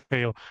in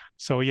sale.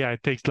 So yeah,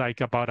 it takes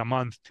like about a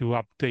month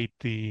to update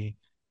the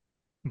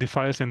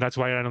files, and that's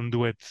why I don't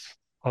do it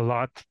a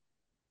lot.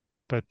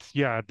 But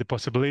yeah, the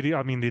possibility,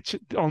 I mean,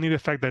 only the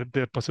fact that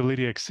the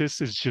possibility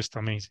exists is just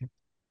amazing.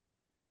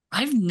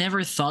 I've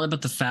never thought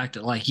about the fact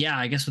that, like, yeah,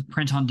 I guess with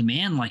print on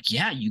demand, like,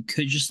 yeah, you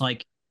could just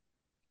like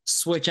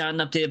switch out an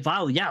updated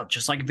file. Yeah,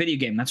 just like a video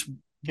game. That's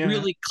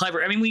really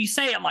clever. I mean, when you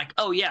say it, I'm like,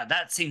 oh yeah,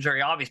 that seems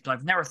very obvious, but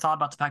I've never thought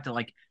about the fact that,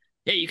 like,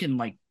 yeah, you can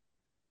like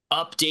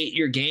update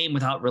your game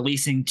without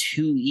releasing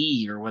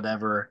 2E or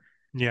whatever.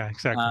 Yeah,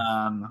 exactly.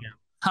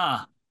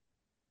 Huh.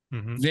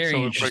 Mm-hmm. Very so,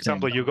 interesting. For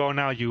example, you go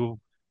now, you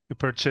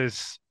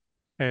purchase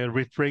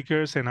Rift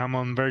Breakers, and I'm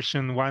on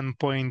version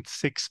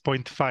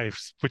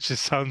 1.6.5, which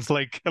sounds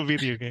like a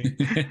video game.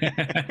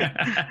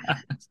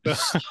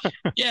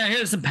 Yeah,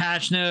 here's some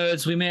patch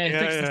notes. We may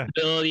fix the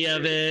stability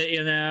of it,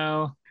 you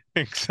know.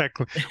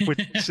 Exactly,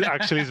 which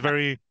actually is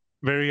very,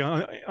 very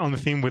on the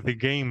theme with the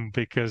game,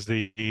 because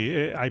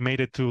I made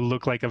it to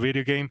look like a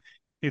video game.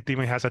 It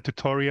even has a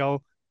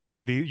tutorial.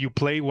 You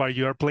play while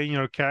you're playing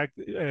your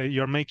character.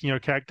 You're making your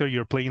character.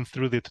 You're playing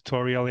through the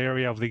tutorial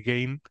area of the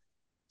game.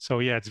 So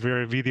yeah, it's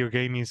very video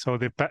gamey. So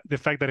the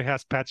fact that it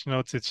has patch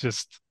notes, it's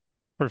just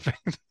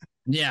perfect.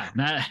 Yeah,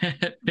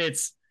 that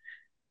fits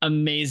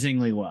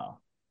amazingly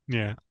well.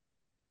 Yeah.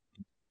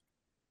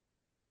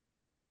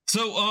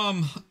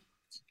 So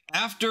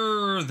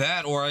after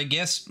that, or I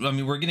guess, I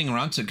mean, we're getting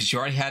around to it because you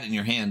already had it in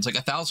your hands. Like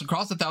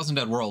Across the Thousand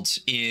Dead Worlds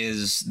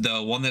is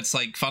the one that's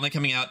like finally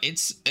coming out.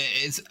 It's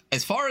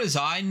as far as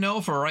I know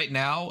for right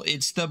now,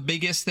 it's the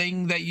biggest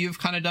thing that you've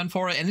kind of done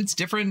for it, and it's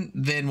different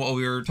than what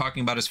we were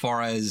talking about as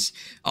far as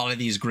all of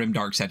these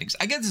grimdark settings.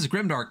 I guess it's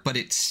grimdark, but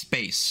it's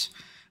space.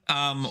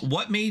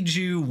 What made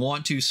you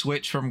want to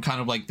switch from kind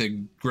of like the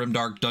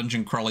grimdark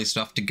dungeon crawly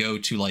stuff to go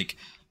to like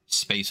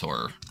space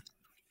horror?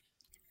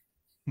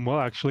 Well,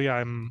 actually,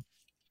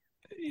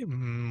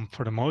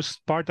 for the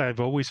most part, I've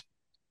always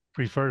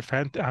preferred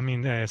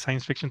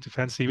science fiction to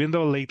fantasy, even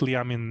though lately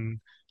I'm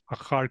in a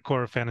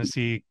hardcore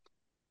fantasy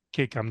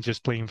kick. I'm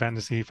just playing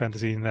fantasy,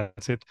 and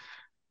that's it.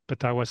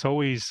 But I was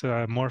always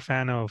more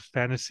fan of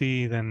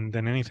fantasy than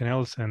anything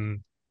else,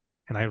 and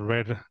I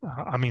read,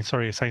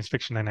 science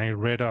fiction, and I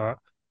read a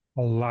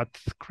lot,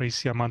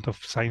 crazy amount of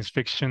science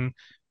fiction,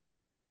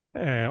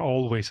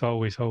 always.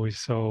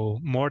 So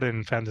more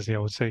than fantasy, I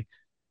would say.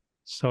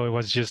 So it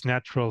was just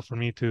natural for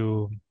me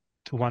to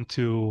want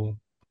to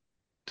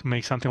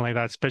make something like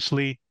that.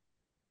 Especially,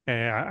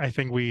 I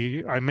think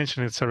I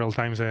mentioned it several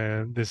times.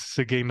 This is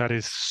a game that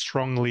is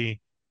strongly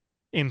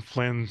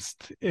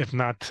influenced, if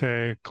not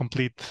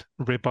complete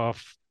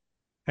ripoff,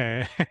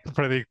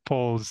 Frederick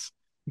Paul's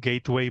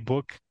Gateway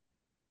book,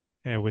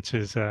 which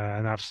is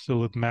an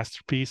absolute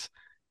masterpiece.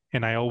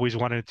 And I always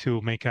wanted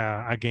to make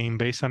a game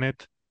based on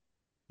it.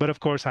 But of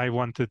course, I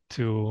wanted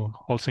to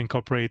also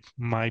incorporate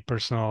my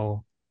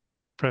personal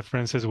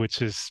preferences,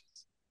 which is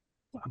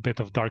a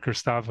bit of darker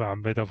stuff, a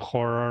bit of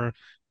horror,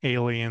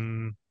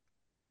 alien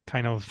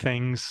kind of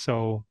things.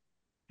 So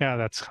yeah,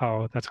 that's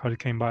how it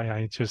came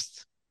by.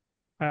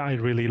 I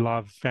really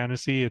love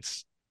fantasy.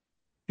 It's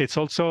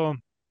also,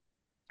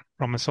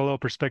 from a solo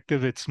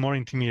perspective, it's more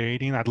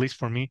intimidating, at least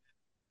for me.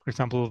 For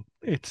example,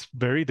 it's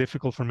very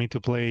difficult for me to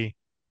play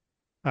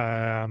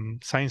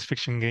science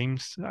fiction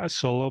games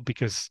solo,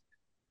 because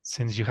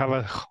since you have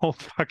a whole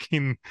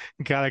fucking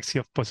galaxy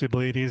of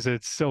possibilities,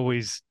 it's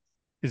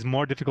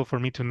more difficult for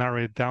me to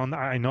narrow it down.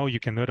 I know you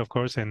can do it, of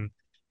course, and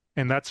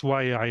that's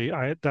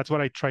why that's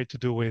what I try to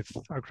do with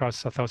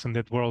Across a Thousand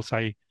Dead Worlds.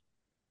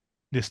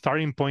 The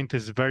starting point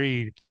is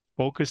very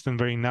focused and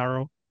very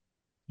narrow.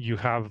 You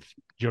have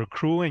your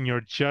crew, and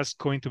you're just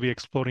going to be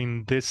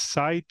exploring this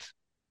site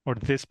or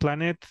this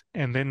planet,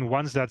 and then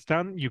once that's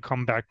done, you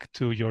come back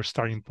to your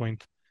starting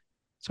point.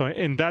 So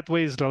in that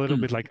way, it's a little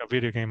bit like a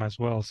video game as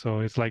well. So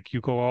it's like you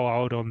go all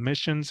out on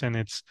missions, and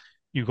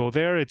you go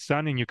there, it's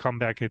done, and you come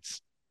back.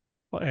 It's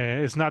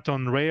not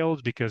on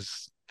rails,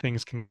 because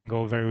things can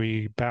go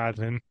very bad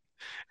in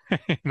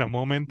a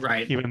moment.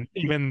 Right.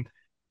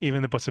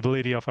 Even the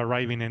possibility of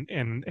arriving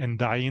and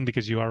dying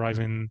because you arrive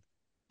in.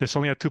 There's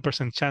only a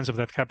 2% chance of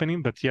that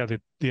happening, but yeah,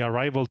 the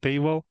arrival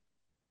table,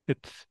 it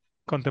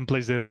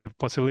contemplates the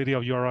possibility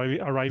of you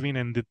arriving,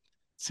 and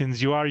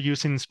since you are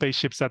using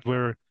spaceships that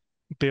were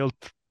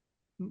built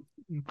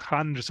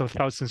hundreds of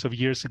thousands of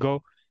years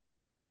ago,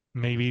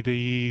 maybe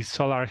the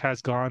solar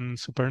has gone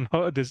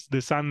supernova,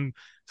 the sun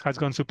has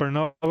gone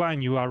supernova,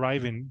 and you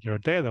arrive and you're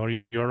dead, or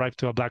you arrive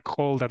to a black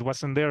hole that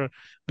wasn't there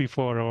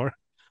before, or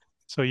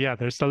so yeah,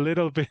 there's a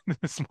little bit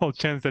small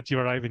chance that you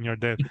arrive and you're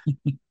dead.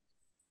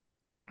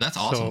 That's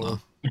awesome, though.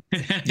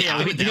 Yeah,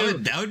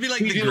 that would be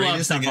like the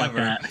greatest thing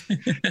ever.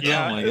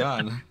 Yeah, oh my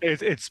god,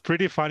 it's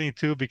pretty funny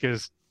too,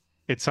 because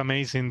it's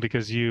amazing,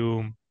 because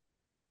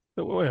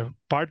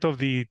part of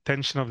the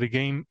tension of the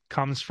game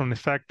comes from the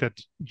fact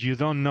that you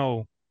don't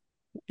know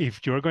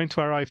if you're going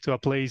to arrive to a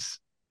place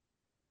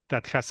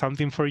that has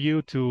something for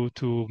you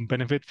to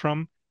benefit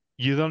from.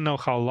 You don't know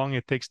how long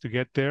it takes to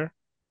get there,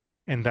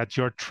 and that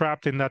you're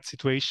trapped in that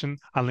situation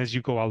unless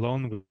you go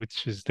alone,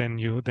 which is then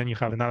you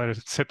have another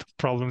set of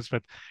problems.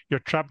 But you're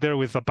trapped there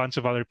with a bunch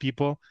of other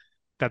people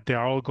that they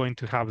are all going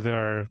to have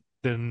their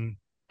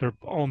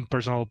own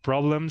personal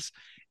problems,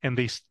 and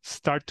they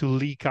start to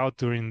leak out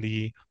during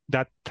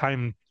that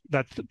time,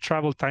 that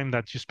travel time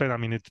that you spend. I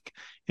mean,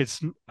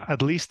 it's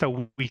at least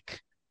a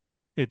week.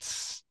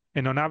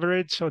 And on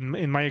average,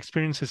 in my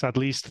experience, it's at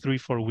least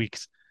 3-4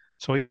 weeks.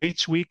 So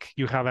each week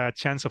you have a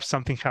chance of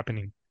something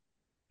happening.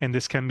 And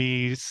this can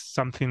be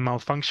something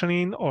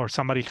malfunctioning or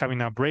somebody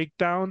having a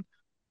breakdown.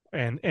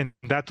 And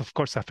that, of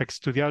course, affects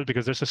to the other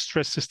because there's a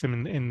stress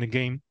system in the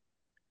game.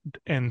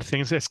 And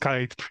things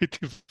escalate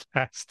pretty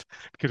fast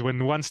because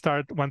when one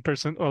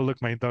person, oh,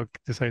 look, my dog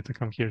decided to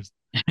come here.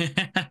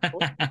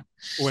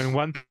 When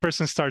one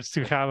person starts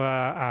to have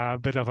a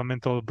bit of a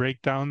mental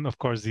breakdown, of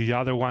course, the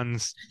other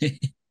ones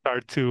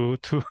start to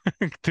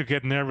to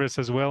get nervous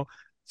as well.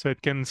 So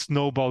it can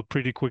snowball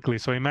pretty quickly.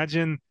 So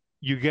imagine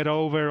you get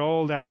over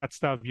all that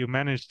stuff. You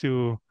manage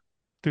to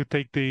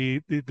take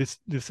the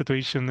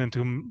situation and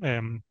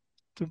to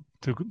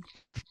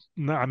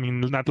I mean,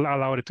 not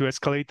allow it to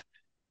escalate.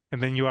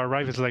 And then you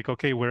arrive, it's like,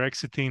 okay, we're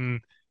exiting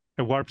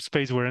a warp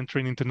space, we're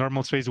entering into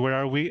normal space, where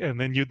are we? And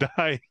then you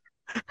die.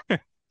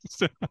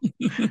 so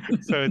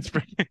it's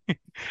pretty,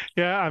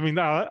 yeah, I mean,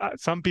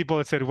 some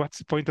people said, what's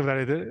the point of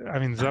that? I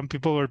mean, some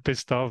people were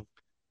pissed off.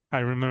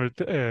 I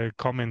remember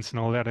comments and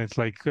all that. It's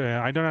like,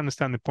 I don't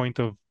understand the point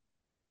of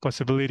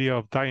possibility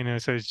of dying.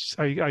 And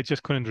I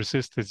just couldn't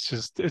resist. It's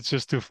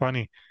just too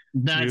funny.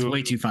 That's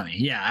way too funny.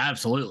 Yeah,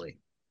 absolutely.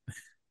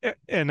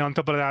 And on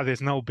top of that,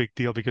 there's no big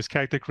deal because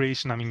character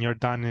creation, I mean,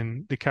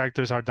 the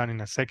characters are done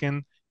in a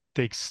second.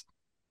 Takes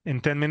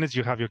in 10 minutes,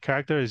 you have your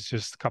character. It's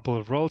just a couple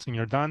of rolls and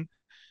you're done.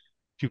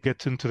 You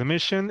get into the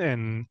mission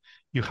and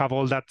you have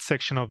all that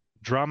section of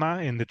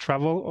drama in the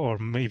travel, or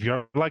maybe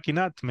you're lucky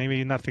not,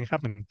 maybe nothing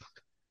happened.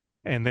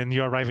 And then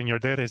you arrive and you're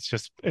dead.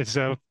 It's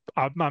a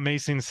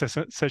amazing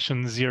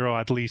session 0,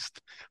 at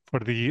least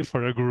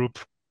for a group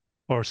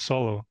or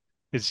solo.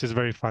 It's just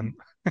very fun.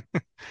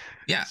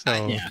 Yeah, so,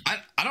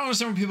 I don't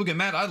understand when people get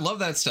mad. I love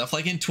that stuff.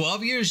 Like in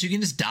 12 years, you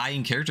can just die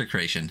in character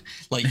creation.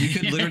 Like you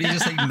could literally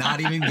just like not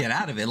even get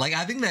out of it. Like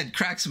I think that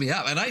cracks me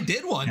up. And I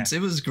did once.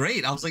 It was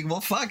great. I was like, well,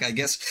 fuck, I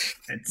guess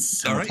it's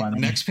so all right. funny.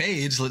 Next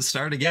page, let's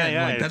start again.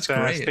 Yeah, like that's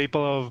great. A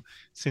staple of,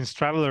 since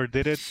Traveler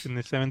did it in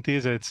the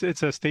 70s.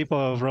 It's a staple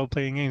of role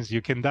playing games.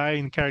 You can die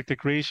in character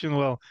creation.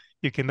 Well,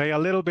 you can die a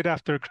little bit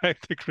after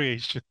character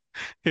creation.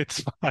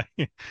 It's fine.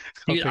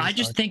 Dude, I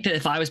just think that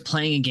if I was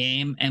playing a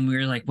game and we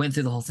were like went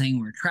through the whole thing,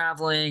 we were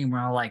traveling and we're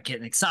all like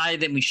getting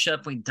excited, and we shut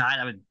up, we died,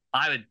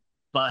 I would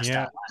bust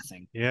out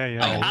laughing. Yeah.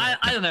 Like,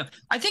 I don't know.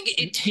 I think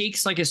it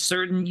takes like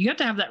you have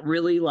to have that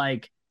really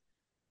like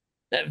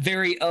that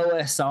very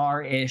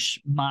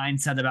OSR-ish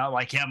mindset about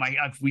like, yeah,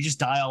 we just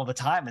die all the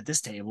time at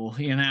this table,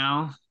 you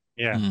know?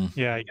 Yeah.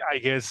 Yeah. I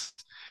guess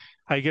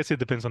it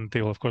depends on the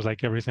table, of course,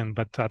 like everything,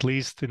 but at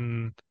least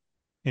in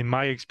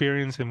my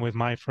experience and with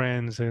my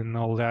friends and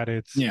all that,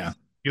 it's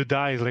you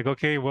die. It's like,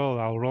 okay, well,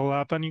 I'll roll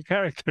up a new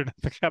character.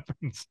 Nothing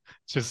happens.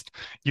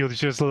 You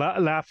just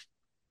laugh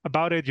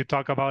about it. You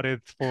talk about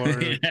it for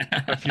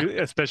a few,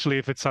 especially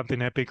if it's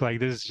something epic like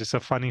this. It's just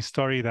a funny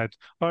story that,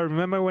 oh,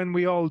 remember when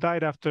we all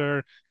died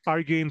after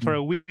arguing for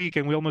a week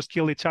and we almost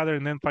killed each other,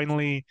 and then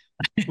finally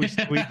we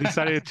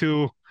decided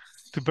to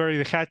bury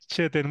the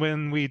hatchet, and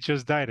when we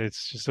just died.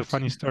 It's just a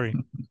funny story.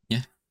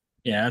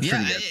 That's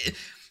pretty good.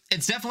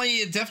 It's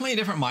definitely a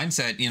different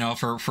mindset, you know,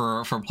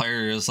 for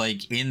players,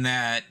 like in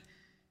that,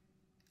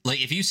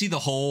 like if you see the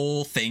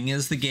whole thing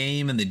as the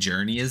game and the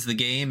journey as the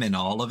game and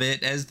all of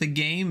it as the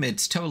game,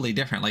 it's totally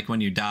different. Like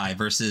when you die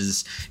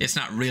versus it's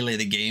not really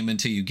the game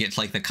until you get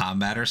like the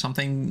combat or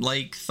something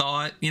like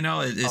thought, you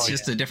know, it's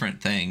just a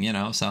different thing, you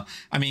know? So,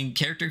 I mean,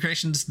 character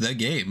creation's the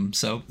game.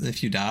 So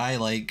if you die,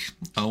 like,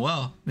 oh,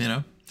 well, you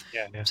know?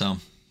 Yeah. So,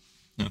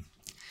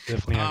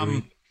 definitely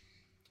agree.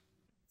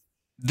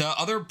 The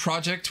other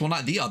project, well,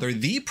 not the other,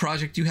 the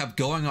project you have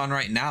going on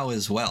right now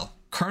as well,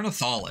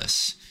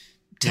 Carnithalis.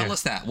 Tell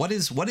us that.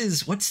 What's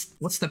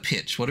the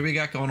pitch? What do we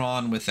got going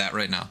on with that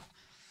right now?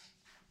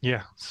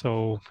 Yeah.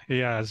 So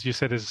as you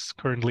said, it's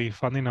currently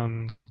funding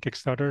on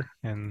Kickstarter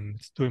and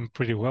it's doing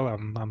pretty well.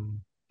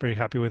 I'm very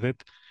happy with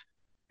it.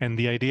 And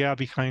the idea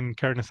behind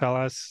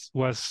Carnithalis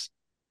was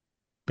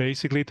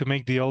basically to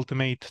make the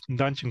ultimate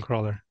dungeon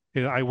crawler.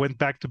 I went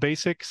back to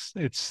basics.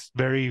 It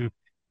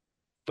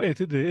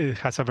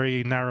has a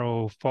very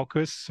narrow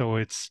focus,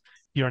 so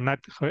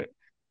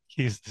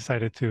he's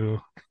decided to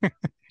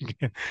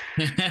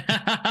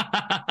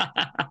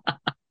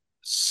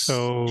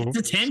so it's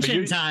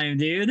attention time,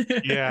 dude.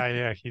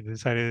 yeah, he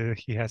decided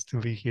he has to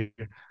be here.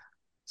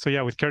 So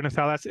yeah, with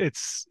Carnithalis,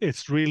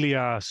 it's really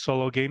a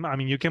solo game. I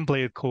mean, you can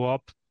play it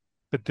co-op,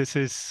 but this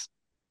is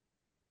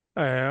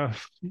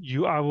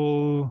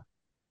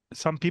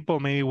some people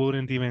maybe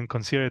wouldn't even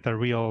consider it a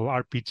real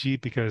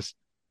RPG because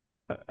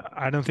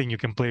I don't think you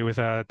can play with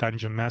a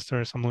dungeon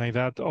master or something like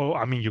that. Oh,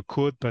 I mean, you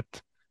could, but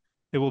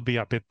it will be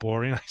a bit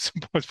boring, I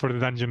suppose, for the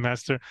dungeon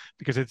master,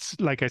 because it's,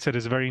 like I said,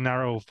 it's very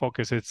narrow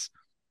focus. It's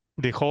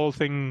the whole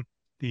thing.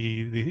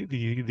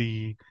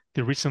 The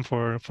reason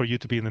for you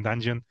to be in the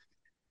dungeon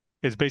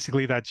is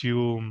basically that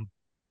you've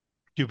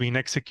been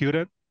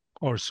executed,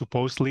 or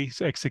supposedly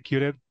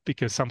executed,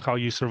 because somehow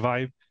you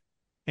survive,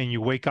 and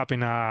you wake up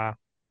in a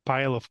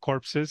pile of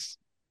corpses.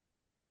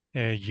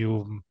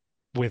 You,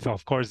 with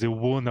of course the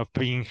wound of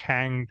being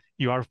hanged,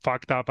 you are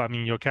fucked up. I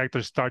mean, your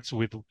character starts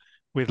with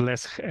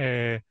less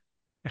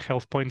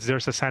health points.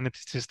 There's a sanity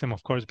system,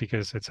 of course,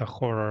 because it's a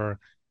horror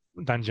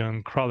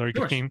dungeon crawler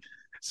game.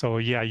 So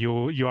yeah,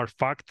 you are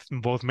fucked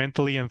both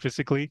mentally and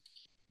physically.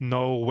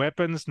 No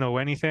weapons, no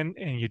anything,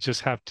 and you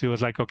just have to,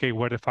 it's like, okay,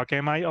 where the fuck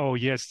am I? Oh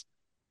yes,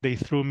 they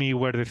threw me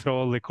where they throw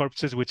all the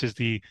corpses, which is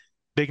the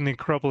big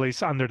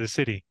necropolis under the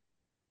city.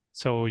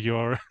 So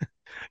your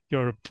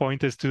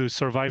point is to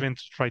survive and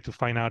to try to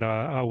find out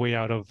a way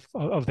out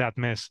of that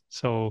mess.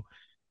 So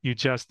you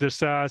just,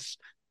 there's a,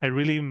 I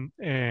really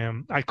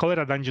I call it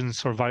a dungeon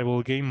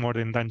survival game more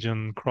than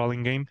dungeon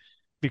crawling game,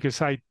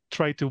 because I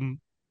try to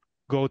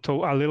go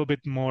to a little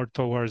bit more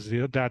towards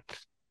that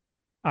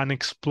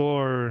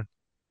unexplored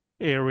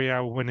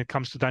area when it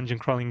comes to dungeon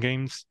crawling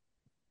games,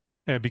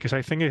 because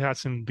I think it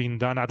hasn't been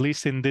done, at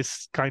least in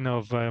this kind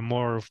of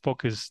more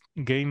focused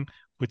game,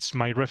 which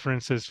my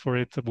references for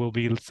it will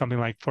be something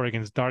like 4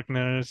 Against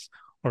Darkness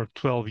or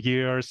 12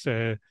 Years,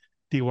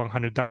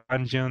 D100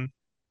 Dungeon,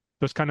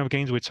 those kind of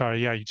games, which are,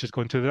 yeah, you just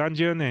go into the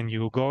dungeon and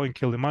you go and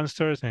kill the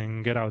monsters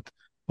and get out.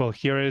 Well,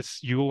 here is,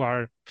 you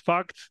are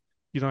fucked,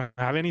 you don't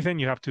have anything,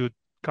 you have to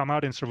come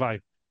out and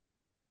survive.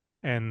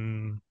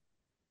 And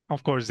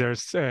of course,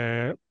 there's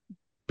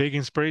big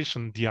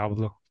inspiration,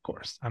 Diablo, of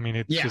course. I mean,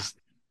 it's just,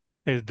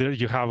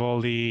 you have all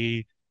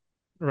the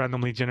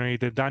randomly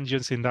generated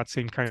dungeons in that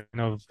same kind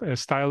of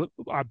style,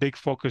 a big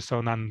focus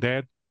on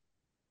undead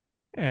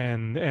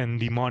and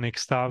demonic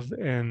stuff,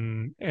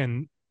 and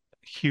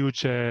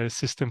huge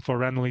system for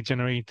randomly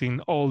generating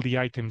all the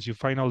items. You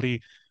find all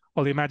the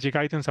magic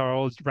items are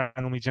all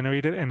randomly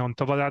generated, and on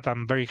top of that,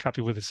 I'm very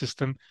happy with the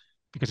system,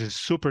 because it's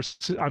super.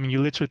 I mean,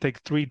 you literally take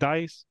 3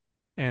 dice,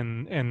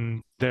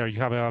 and there you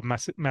have a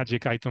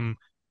magic item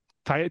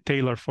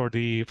tailored for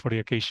the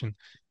occasion.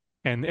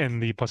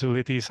 And the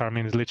possibilities are, I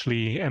mean, it's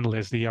literally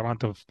endless, the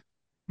amount of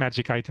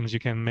magic items you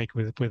can make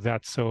with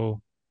that.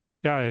 So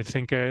yeah, I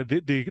think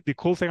the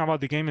cool thing about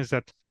the game is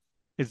that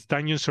it's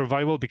dungeon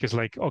survival, because,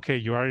 like, okay,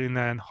 you are in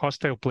a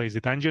hostile place. The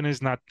dungeon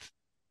is not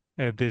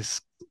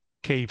this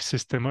cave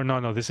system, or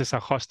no, this is a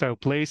hostile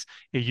place.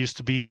 It used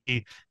to be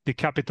the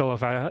capital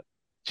of a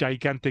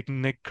gigantic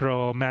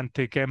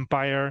necromantic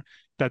empire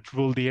that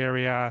ruled the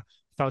area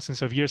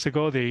thousands of years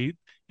ago.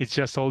 It's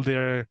just all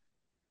their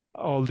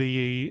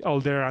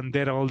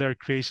undead, all their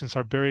creations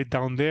are buried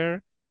down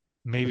there.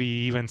 Maybe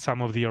even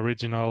some of the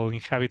original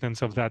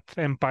inhabitants of that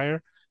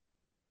empire,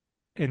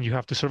 and you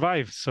have to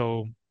survive.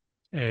 So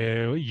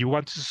you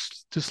want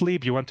to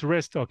sleep, you want to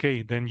rest.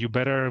 Okay, then you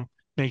better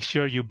make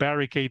sure you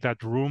barricade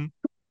that room,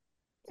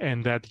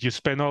 and that you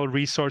spend all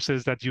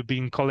resources that you've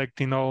been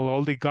collecting,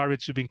 all the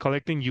garbage you've been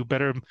collecting. You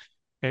better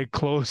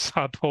close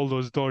up all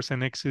those doors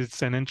and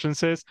exits and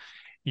entrances.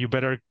 You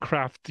better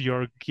craft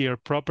your gear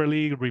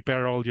properly,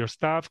 repair all your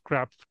stuff,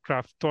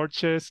 craft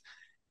torches,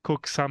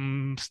 cook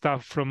some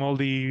stuff from all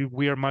the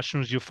weird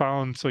mushrooms you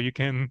found so you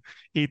can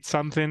eat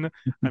something.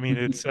 I mean,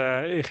 it's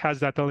it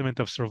has that element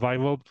of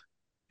survival,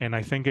 and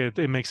I think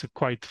it makes it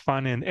quite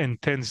fun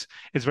and tense.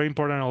 It's very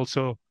important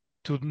also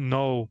to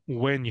know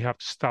when you have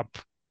to stop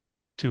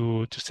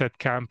to set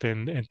camp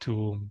and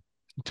to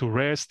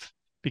rest,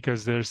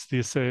 because there's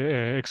this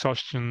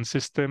exhaustion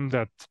system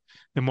that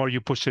the more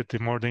you push it, the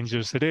more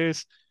dangerous it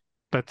is.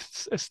 But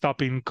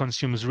stopping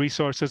consumes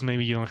resources.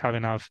 Maybe you don't have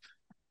enough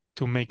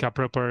to make a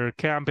proper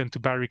camp and to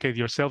barricade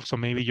yourself. So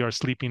maybe you're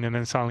sleeping and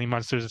then suddenly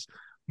monsters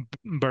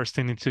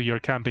bursting into your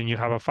camp and you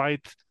have a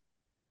fight.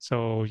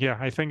 So yeah,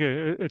 I think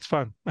it's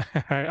fun.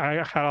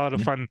 I had a lot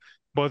of fun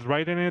both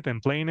writing it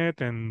and playing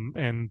it,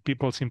 and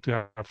people seem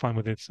to have fun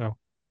with it. So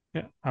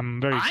yeah, I'm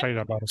very excited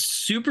about it.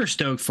 Super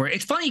stoked for it.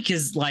 It's funny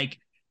because, like,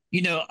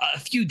 you know, a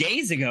few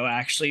days ago,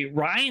 actually,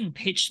 Ryan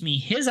pitched me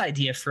his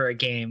idea for a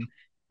game,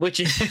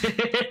 which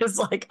is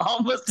like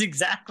almost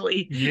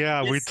exactly.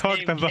 Yeah, we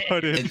talked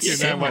about it. It's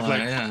similar, like,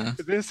 yeah.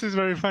 This is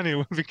very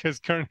funny because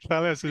current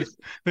Thales is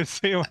the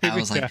same way. I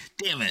was like,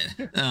 damn it.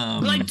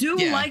 But I do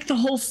like the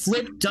whole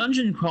flip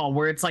dungeon crawl,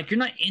 where it's like you're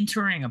not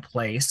entering a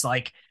place,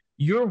 like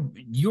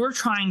you're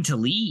trying to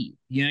leave.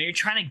 You know, you're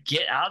trying to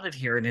get out of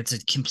here, and it's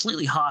a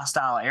completely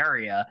hostile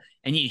area,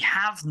 and you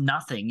have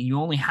nothing. You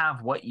only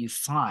have what you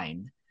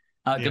find.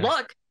 Good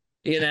luck,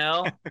 you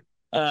know.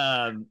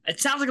 It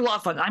sounds like a lot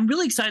of fun. I'm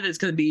really excited. It's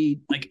going to be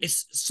like,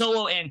 it's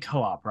solo and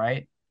co-op,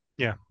 right?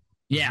 Yeah.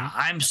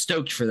 I'm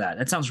stoked for that.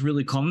 That sounds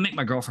really cool. I'm gonna make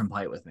my girlfriend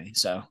play it with me.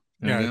 So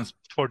yeah,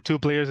 for 2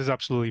 players is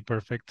absolutely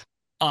perfect.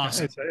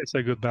 Awesome. It's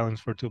a good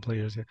balance for 2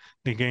 players. Yeah.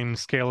 The game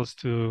scales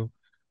to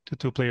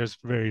 2 players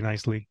very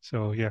nicely.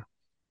 So yeah,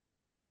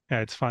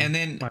 it's fun. And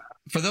then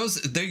for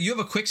those, you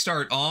have a quick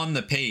start on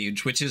the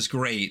page, which is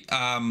great.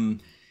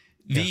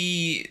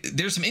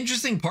 There's some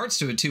interesting parts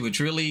to it too, which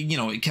really, you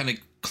know, it kind of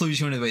clues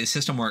you into the way the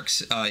system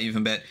works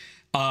even a bit.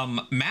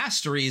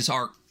 Masteries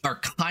are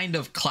kind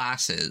of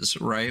classes,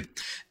 right?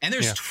 And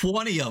there's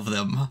 20 of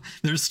them.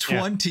 There's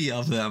 20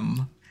 of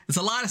them. It's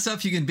a lot of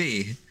stuff you can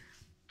be.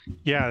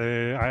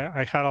 Yeah,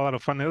 I had a lot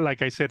of fun.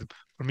 Like I said,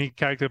 for me,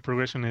 character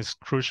progression is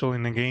crucial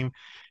in the game,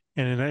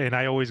 and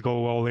I always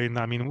go all in.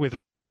 I mean, with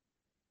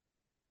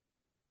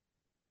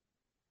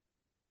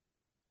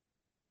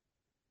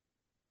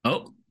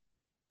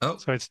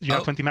so it's you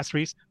have 20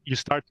 masteries. You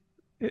start.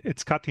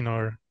 It's cutting,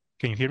 or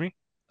can you hear me?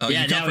 Oh,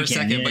 yeah, you cut for a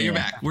second, but you're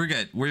back. We're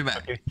good. We're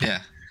back. Okay.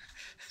 Yeah.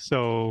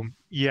 So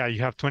yeah,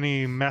 you have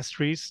 20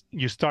 masteries.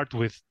 You start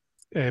with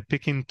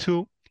picking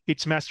 2.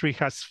 Each mastery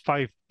has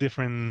 5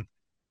 different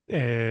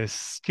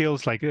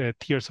skills, like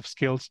tiers of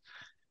skills,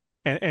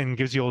 and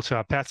gives you also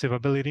a passive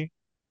ability.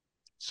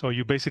 So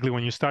you basically,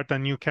 when you start a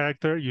new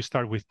character, you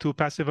start with 2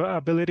 passive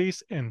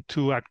abilities and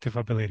 2 active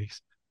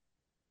abilities.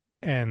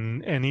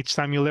 And each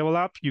time you level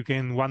up, you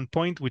gain 1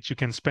 point, which you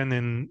can spend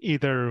in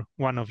either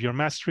one of your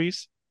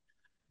masteries.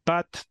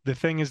 But the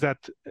thing is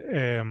that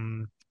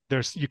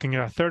you can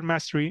get a 3rd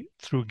mastery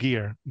through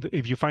gear.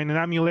 If you find an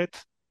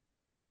amulet,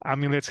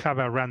 amulets have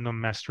a random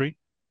mastery.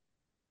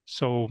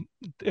 So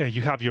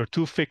you have your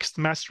 2 fixed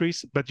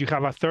masteries, but you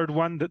have a 3rd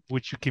one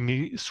which you can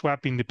be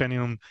swapping depending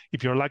on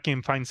if you're lucky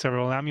and find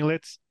several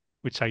amulets,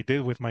 which I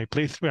did with my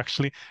playthrough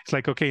actually. It's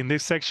like, okay, in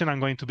this section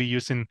I'm going to be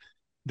using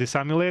this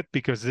amulet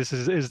because this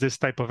is this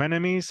type of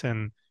enemies,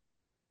 and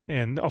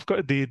of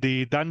course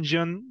the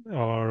dungeon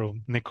or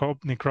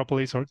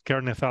necropolis or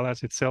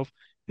Kernethalas itself,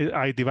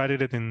 I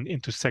divided it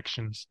into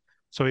sections.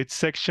 So each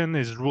section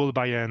is ruled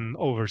by an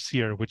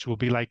overseer, which will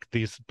be like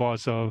this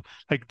boss of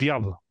like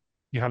Diablo.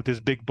 You have this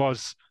big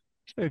boss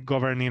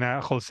governing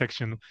a whole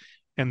section,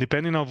 and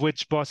depending on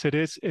which boss it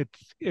is,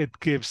 it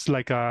gives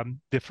like a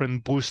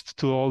different boost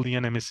to all the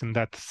enemies in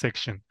that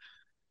section.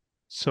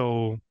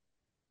 So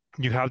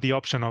you have the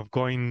option of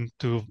going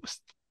to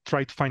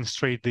try to find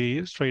straight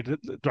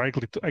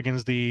directly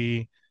against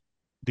the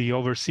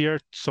overseer,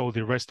 so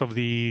the rest of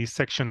the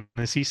section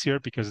is easier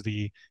because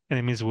the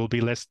enemies will be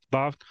less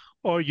buffed.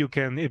 Or you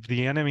can, if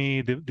the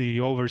enemy,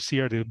 the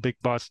overseer, the big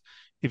boss,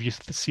 if you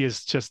see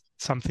it's just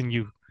something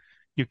you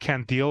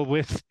can't deal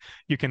with,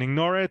 you can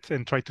ignore it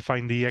and try to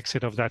find the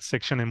exit of that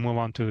section and move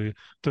on to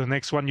the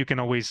next one. You can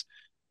always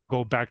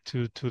go back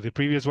to the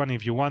previous one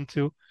if you want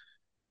to.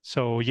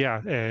 So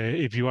yeah,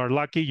 if you are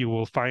lucky, you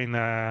will find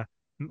a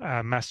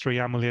mastery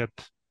amulet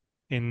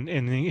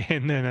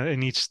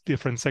in each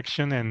different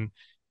section, and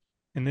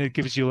it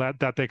gives you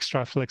that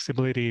extra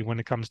flexibility when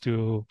it comes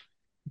to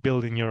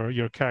building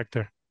your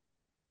character.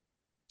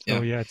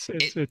 So yeah,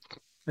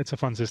 it's a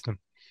fun system.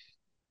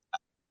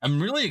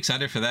 I'm really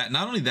excited for that.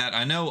 Not only that,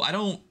 I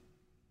don't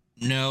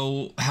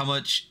know how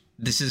much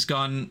this has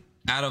gone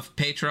out of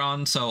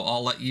Patreon, so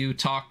I'll let you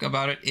talk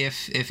about it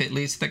if it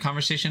leads to the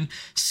conversation.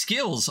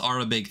 Skills are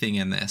a big thing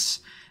in this,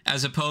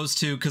 as opposed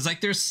to, because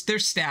like there's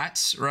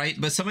stats, right?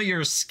 But some of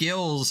your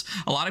skills,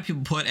 a lot of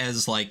people put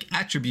as like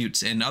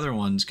attributes in other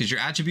ones, because your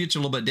attributes are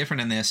a little bit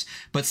different in this,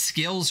 but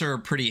skills are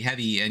pretty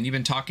heavy. And you've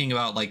been talking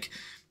about like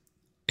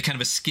kind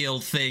of a skill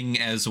thing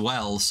as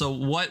well. So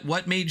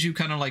what made you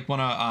kind of like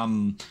want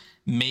to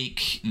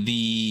make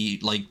the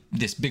like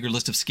this bigger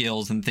list of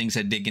skills and things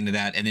that dig into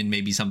that, and then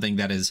maybe something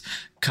that has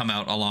come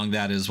out along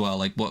that as well?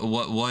 Like what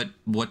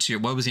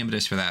was the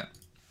impetus for that?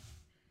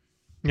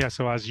 Yeah,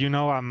 so as you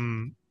know,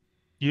 I'm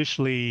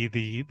usually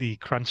the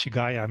crunchy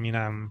guy. I mean,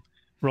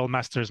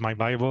 Rollmaster is my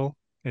Bible.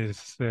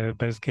 It's the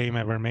best game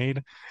ever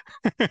made.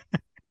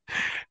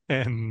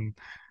 And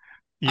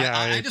yeah,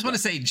 I just want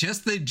to say,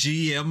 just the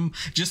GM,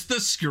 just the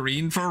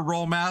screen for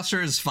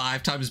Rollmaster is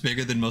 5 times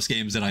bigger than most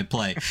games that I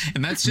play,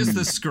 and that's just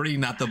the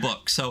screen, not the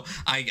book. So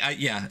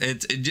yeah,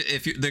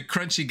 if the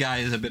crunchy guy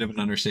is a bit of an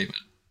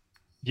understatement.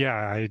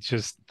 Yeah,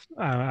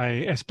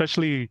 I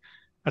especially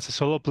as a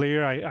solo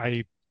player,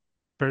 I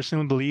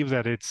personally believe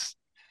that it's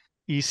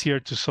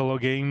easier to solo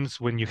games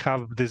when you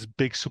have this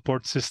big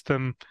support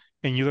system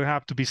and you don't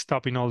have to be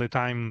stopping all the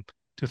time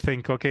to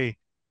think, okay,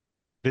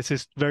 this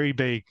is very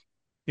big.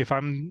 If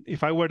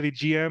I were the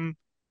GM,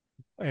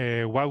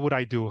 what would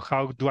I do?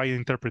 How do I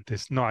interpret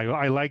this? No,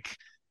 I like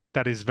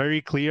that it's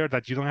very clear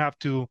that you don't have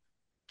to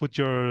put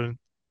your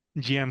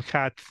GM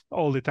hat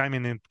all the time,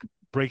 and it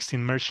breaks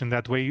immersion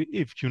that way.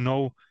 If you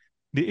know,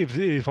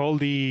 if all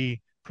the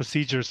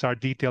procedures are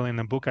detailed in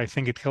a book, I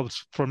think it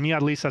helps for me,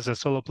 at least as a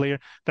solo player.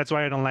 That's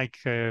why I don't like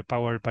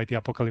Powered by the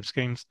Apocalypse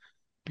games,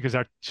 because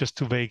they're just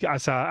too vague.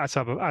 As a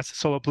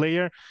solo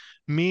player,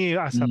 me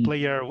as a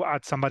player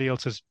at somebody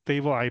else's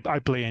table, I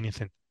play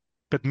anything.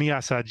 But me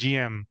as a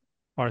GM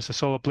or as a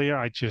solo player,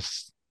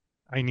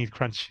 I need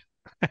crunch.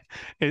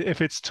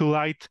 If it's too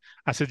light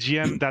as a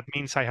GM, that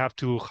means I have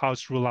to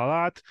house rule a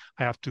lot.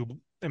 I have to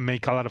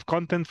make a lot of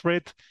content for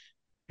it.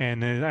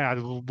 And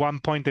at one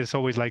point, it's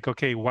always like,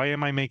 okay, why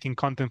am I making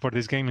content for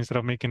this game instead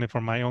of making it for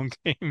my own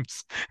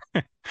games?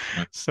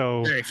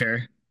 So very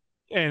fair.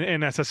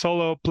 and as a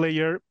solo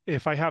player,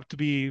 if I have to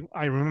be,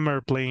 I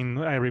remember playing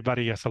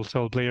everybody as a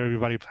solo player.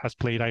 Everybody has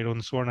played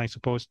Iron Sworn, I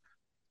suppose.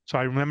 So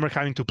I remember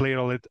having to play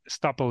it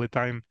stop all the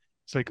time.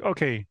 It's like,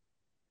 okay,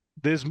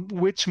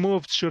 which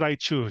move should I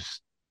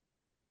choose?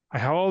 I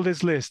have all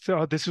this list.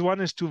 Oh, this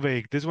one is too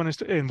vague. This one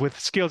is and with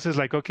skills is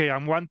like, okay, I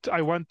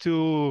want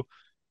to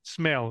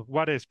smell.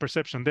 What is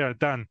perception? There,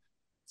 done.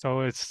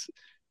 So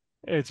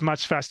it's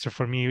much faster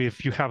for me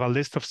if you have a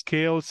list of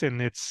skills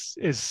and it's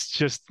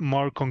just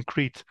more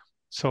concrete.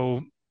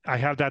 So I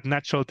have that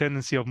natural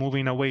tendency of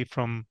moving away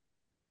from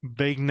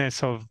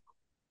vagueness of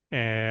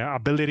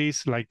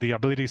abilities, like the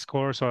ability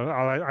score. So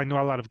I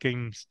know a lot of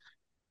games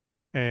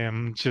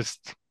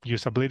just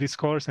use ability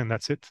scores and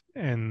that's it,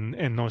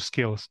 and no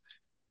skills.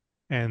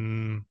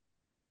 And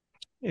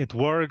it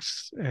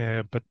works,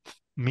 but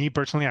me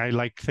personally, I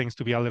like things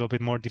to be a little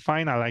bit more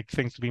defined. I like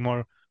things to be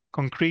more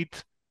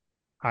concrete.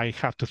 I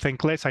have to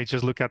think less. I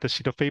just look at the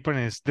sheet of paper and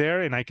it's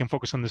there, and I can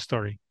focus on the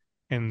story.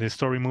 And the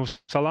story moves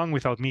along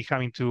without me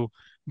having to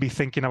be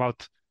thinking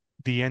about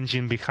the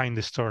engine behind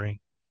the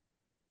story.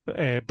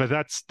 But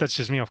that's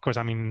just me, of course.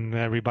 I mean,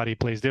 everybody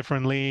plays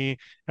differently.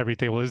 Every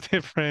table is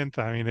different.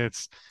 I mean,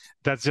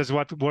 that's just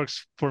what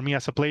works for me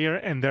as a player,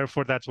 and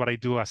therefore that's what I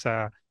do as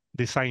a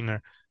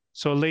designer.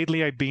 So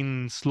lately, I've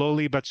been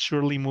slowly but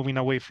surely moving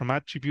away from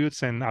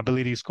attributes and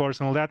ability scores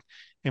and all that,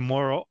 and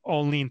more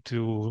only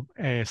into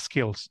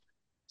skills.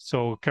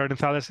 So Current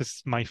Thalas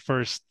is my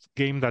first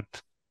game that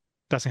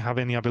doesn't have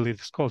any ability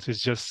scores.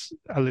 It's just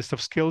a list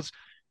of skills.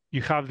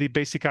 You have the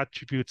basic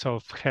attributes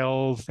of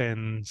health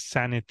and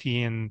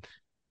sanity, and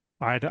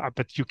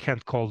but you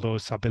can't call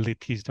those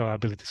abilities the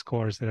ability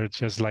scores. They're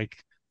just like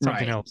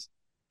something else.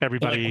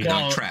 Everybody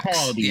like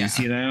qualities,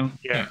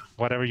 yeah,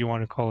 whatever you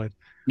want to call it.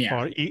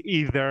 Or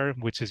either,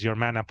 which is your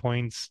mana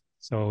points.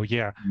 So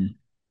yeah,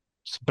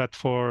 but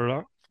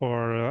for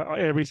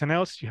everything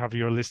else, you have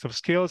your list of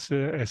skills.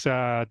 It's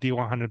a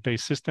D100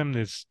 based system.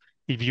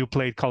 If you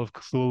played Call of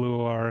Cthulhu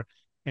or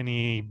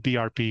any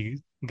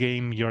BRP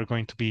game, you're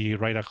going to be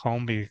right at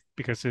home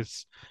because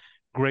it's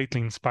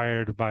greatly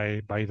inspired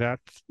by that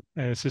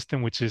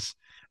system, which is,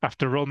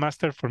 after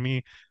Rollmaster, for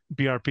me,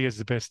 BRP is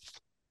the best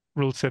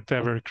rule set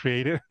ever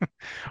created.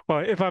 Well,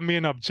 if I'm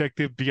being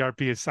objective,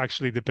 BRP is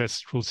actually the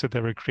best rule set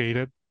ever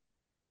created.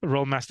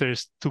 Rollmaster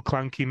is too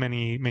clunky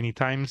many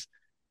times,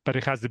 but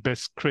it has the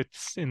best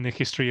crits in the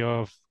history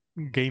of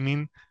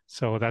gaming.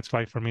 So that's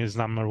why for me it's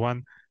number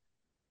one.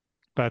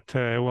 But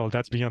well,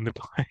 that's beyond the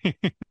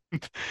point.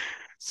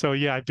 So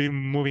yeah, I've been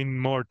moving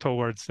more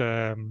towards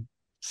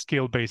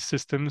skill-based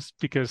systems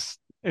because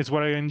it's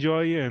what I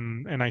enjoy,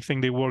 and I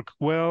think they work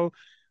well.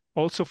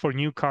 Also for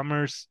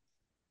newcomers,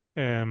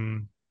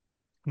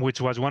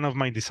 which was one of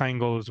my design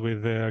goals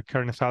with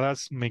Current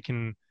Thalas,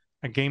 making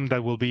a game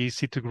that will be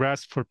easy to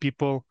grasp for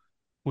people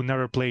who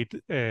never played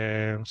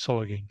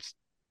solo games.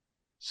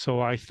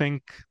 So I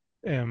think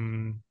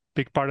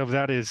big part of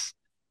that is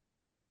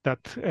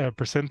that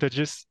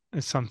percentages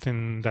is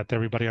something that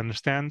everybody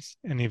understands.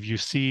 And if you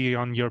see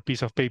on your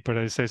piece of paper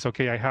that it says,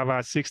 okay, I have a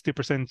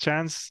 60%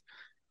 chance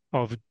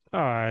of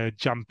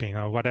jumping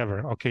or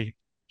whatever, okay,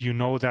 you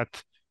know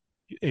that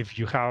if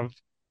you have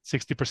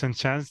 60%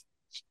 chance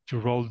to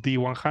roll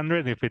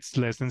D100, if it's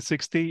less than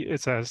 60,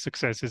 it's a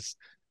success.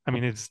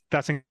 It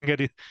doesn't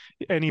get it.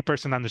 Any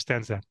person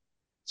understands that.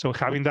 So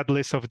having that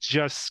list of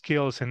just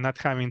skills and not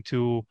having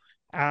to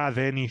add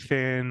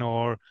anything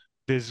or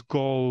this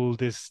goal,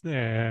 this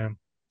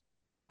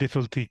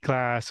difficulty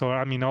class, or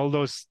all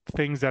those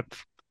things that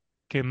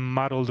can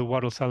muddle the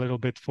waters a little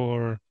bit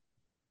for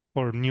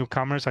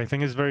newcomers, I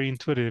think is very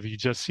intuitive. You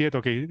just see it,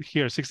 okay,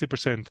 here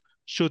 60%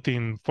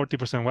 shooting,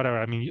 40%,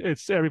 whatever.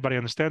 It's everybody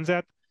understands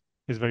that.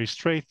 It's very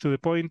straight to the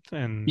point,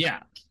 and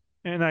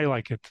I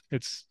like it.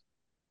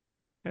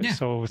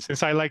 So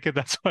since I like it,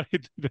 that's why I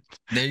did it.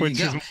 There you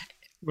go.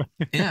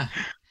 Yeah,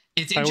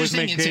 it's interesting. I always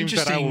make games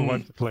that I would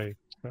want to play.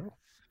 So.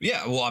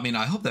 Yeah, well,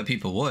 I hope that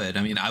people would.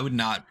 I would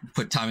not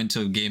put time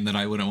into a game that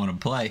I wouldn't want to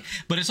play.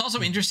 But it's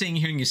also interesting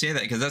hearing you say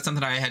that, because that's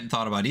something I hadn't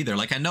thought about either.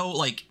 Like, I know,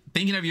 like,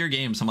 thinking of your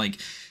games, I'm like,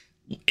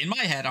 in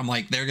my head, I'm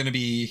like, they're going to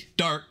be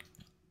dark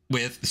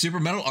with super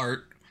metal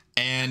art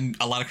and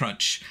a lot of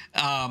crunch.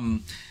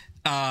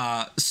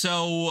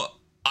 So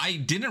I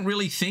didn't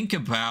really think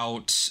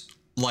about,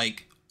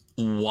 like,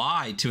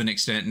 why to an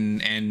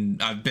extent. And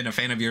I've been a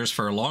fan of yours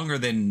for longer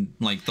than,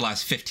 like, the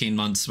last 15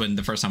 months when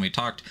the first time we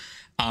talked.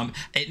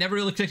 It never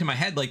really clicked in my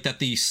head, like, that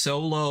the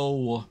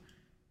solo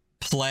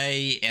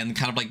play and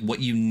kind of like what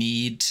you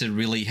need to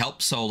really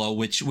help solo,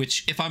 which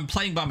if I'm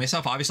playing by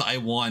myself, obviously I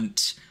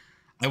want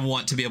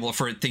to be able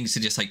for things to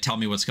just like tell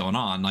me what's going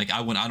on. Like I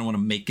don't want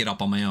to make it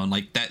up on my own.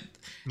 Like that.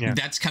 Yeah.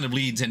 That's kind of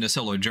leads into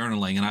solo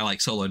journaling, and I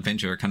like solo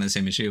adventure, kind of the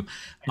same as you.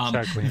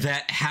 Exactly.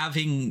 That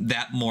having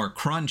that more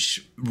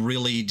crunch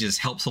really just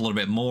helps a little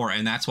bit more,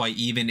 and that's why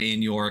even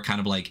in your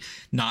kind of like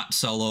not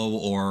solo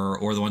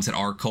or the ones that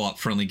are co-op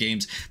friendly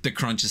games, the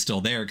crunch is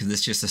still there because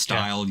it's just a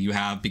style you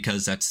have,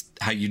 because that's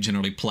how you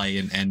generally play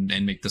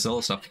and make the solo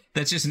stuff.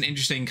 That's just an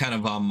interesting kind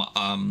of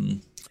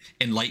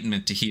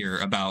enlightenment to hear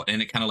about,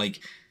 and it kind of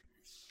like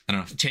I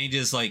don't know,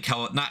 changes like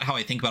how, not how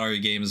I think about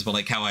RP games, but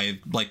like how I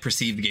like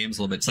perceive the games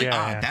a little bit. It's like,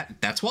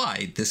 that's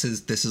why this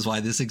is why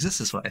this exists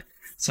this way.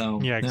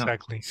 So yeah,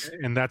 exactly.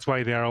 And that's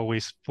why they are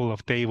always full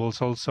of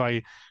tables. Also,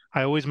 I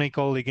always make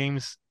all the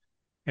games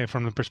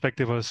from the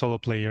perspective of a solo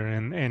player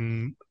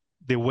and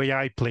the way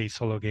I play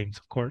solo games,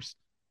 of course.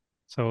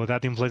 So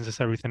that influences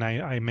everything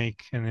I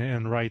make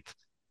and write.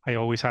 I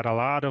always had a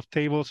lot of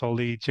tables, all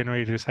the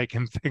generators I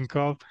can think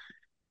of,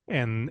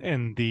 and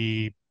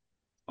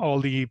all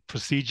the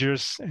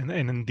procedures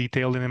and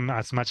detailing them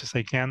as much as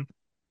I can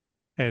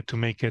to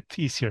make it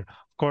easier.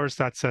 Of course,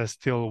 that's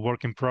still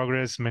work in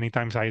progress. Many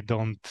times I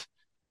don't.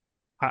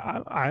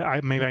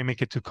 Maybe I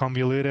make it too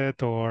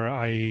convoluted, or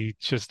I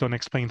just don't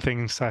explain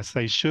things as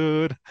I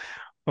should,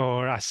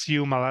 or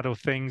assume a lot of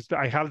things.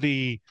 I have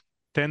the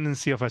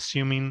tendency of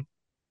assuming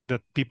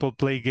that people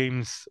play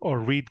games or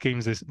read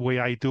games the way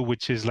I do,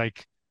 which is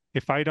like,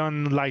 if I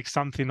don't like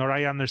something or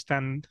I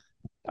understand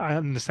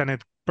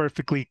it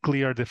perfectly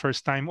clear the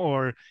first time,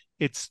 or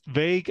it's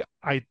vague,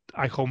 I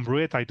homebrew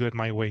it, I do it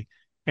my way.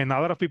 And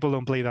a lot of people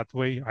don't play that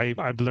way.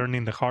 I'm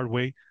learning the hard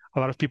way. A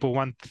lot of people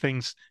want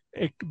things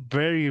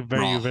very,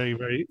 very, very,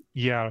 very,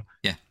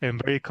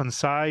 and very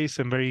concise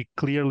and very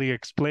clearly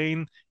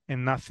explained,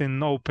 and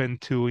nothing open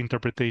to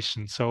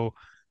interpretation. So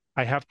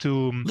I have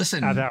to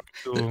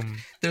adapt to.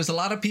 There's a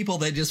lot of people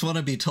that just want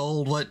to be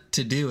told what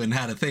to do and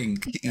how to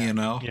think, you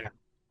know?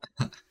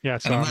 Yeah.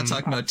 So and I'm not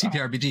talking about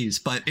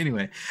TTRPGs, but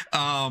anyway.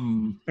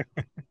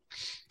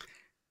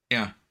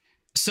 Yeah.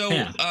 So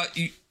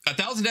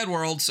 1,000 Dead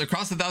Worlds,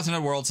 Across the 1,000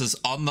 Dead Worlds is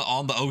on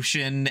the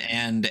ocean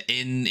and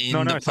in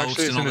the post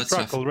and all that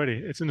stuff already.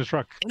 It's in the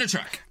truck.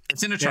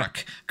 It's in a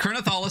truck.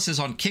 Kernathalis is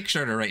on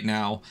Kickstarter right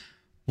now.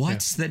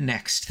 What's the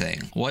next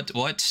thing?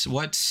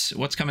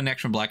 What's coming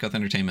next from Blackoath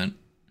Entertainment?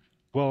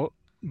 Well,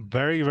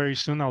 very, very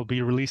soon I'll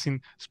be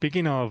releasing.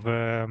 Speaking of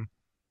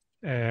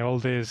all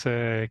this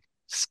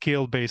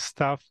skill-based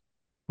stuff,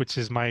 which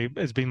has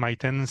been my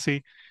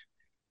tendency.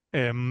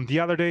 The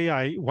other day,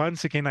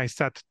 I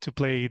sat to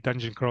play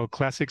Dungeon Crawl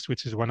Classics,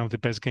 which is one of the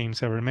best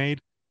games ever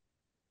made.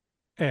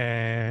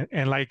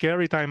 And like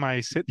every time I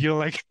sit,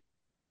 like.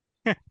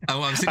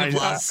 I'm seeing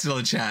applause still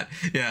in chat.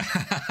 Yeah.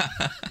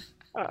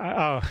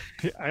 I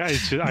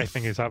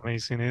think it's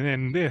amazing,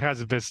 and it has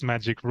the best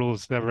magic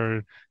rules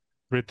ever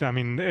written. I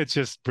mean, it's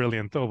just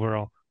brilliant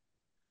overall.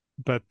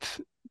 But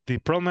the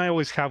problem I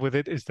always have with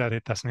it is that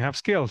it doesn't have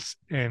skills,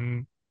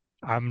 and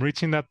I'm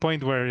reaching that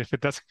point where if it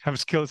doesn't have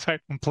skills, I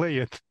don't play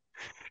it.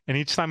 And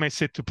each time I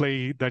sit to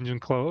play Dungeon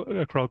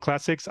Crawl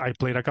Classics, I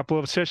played a couple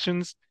of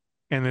sessions,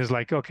 and it's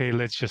like, okay,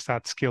 let's just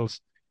add skills.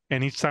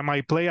 And each time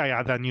I play, I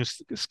add a new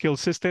skill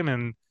system,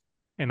 and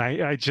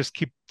I just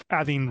keep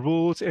adding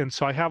rules. And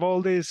so I have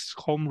all these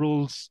home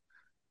rules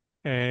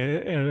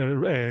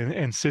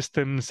and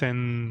systems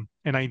and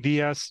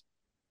ideas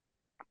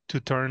to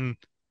turn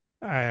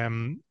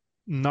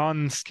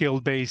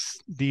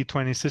non-skill-based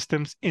D20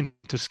 systems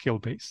into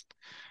skill-based.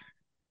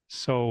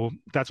 So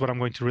that's what I'm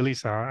going to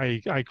release.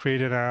 I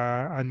created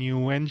a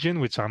new engine,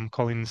 which I'm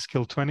calling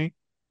Skill 20.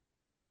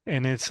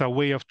 And it's a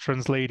way of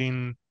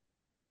translating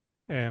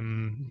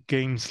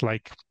games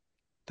like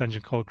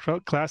Dungeon Crawl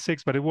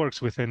Classics, but it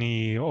works with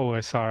any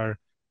OSR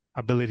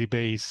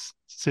ability-based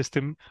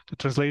system to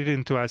translate it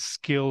into a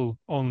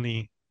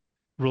skill-only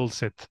rule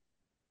set.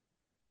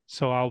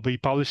 So I'll be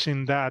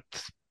publishing that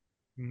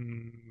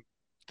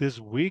this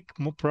week,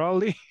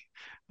 probably.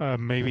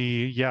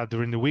 Maybe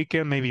during the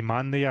weekend, maybe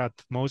Monday at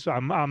most.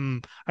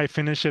 I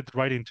finished it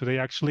writing today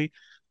actually.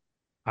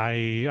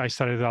 I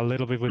started a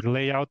little bit with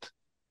layout,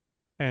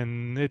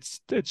 and it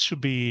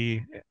should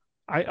be.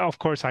 Of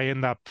course I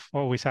end up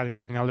always adding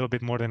a little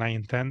bit more than I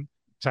intend.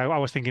 So I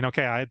was thinking,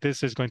 okay,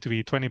 this is going to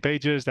be 20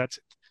 pages. That's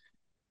it.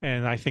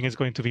 And I think it's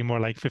going to be more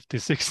like 50,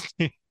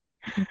 60.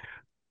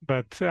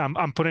 But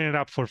I'm putting it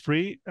up for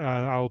free.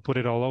 I'll put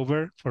it all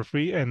over for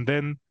free, and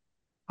then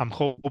I'm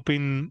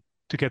hoping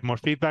to get more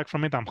feedback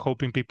from it. I'm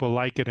hoping people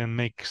like it and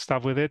make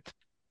stuff with it.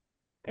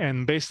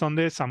 And based on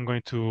this, I'm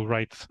going to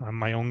write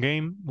my own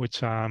game,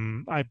 which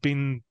I've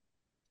been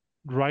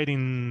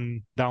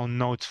writing down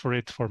notes for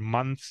it for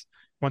months.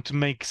 I want to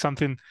make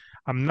something.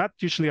 I'm not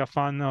usually a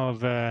fan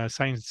of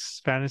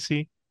science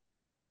fantasy,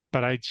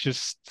 but I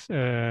just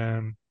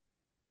I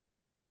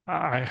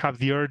have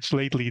the urge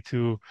lately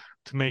to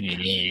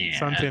make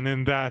something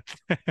in that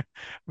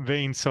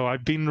vein. So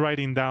I've been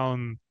writing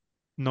down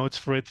notes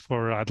for it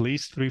for at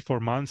least 3-4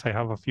 months. I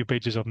have a few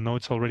pages of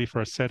notes already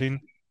for a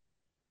setting.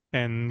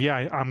 And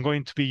I'm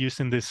going to be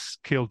using this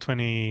Skill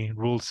 20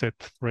 rule set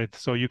for it.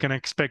 So you can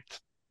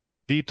expect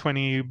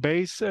D20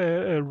 base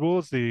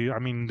rules,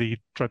 the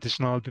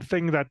traditional, the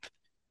thing that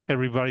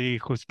everybody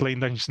who's playing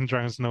Dungeons and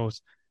Dragons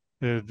knows.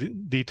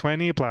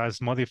 D20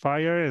 plus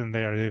modifier, and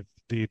they're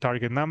the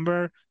target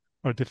number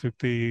or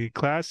difficulty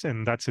class,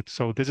 and that's it.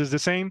 So this is the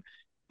same.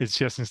 It's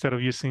just instead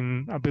of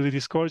using ability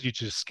scores, you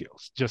choose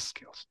skills, just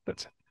skills.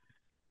 That's it.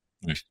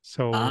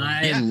 So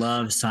I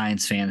love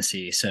science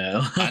fantasy,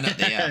 so I know,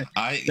 yeah,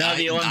 that'll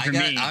be one for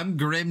me. I'm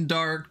grim,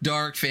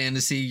 dark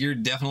fantasy. You're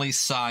definitely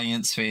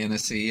science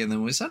fantasy, and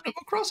then we sometimes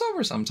we'll cross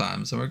over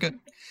sometimes, so we're good.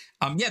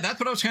 Yeah, that's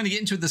what I was trying to get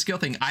into with the skill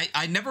thing.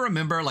 I never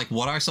remember like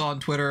what I saw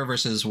on Twitter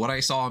versus what I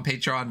saw on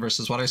Patreon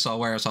versus what I saw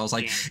where. So I was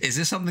like, is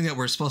this something that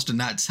we're supposed to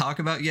not talk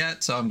about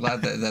yet? So I'm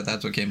glad that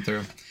that's what came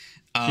through.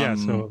 Yeah,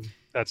 so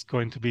that's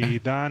going to be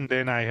done.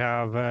 Then I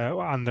have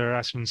Under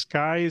Ashen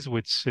Skies,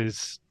 which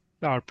is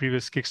our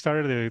previous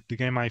Kickstarter, the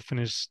game I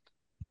finished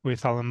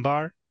with Alan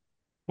Barr.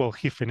 Well,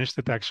 he finished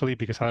it actually,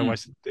 because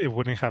otherwise it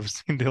wouldn't have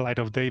seen the light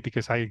of day,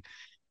 because I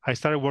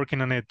started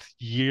working on it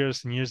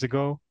years and years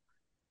ago.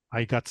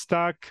 I got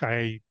stuck.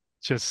 I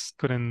just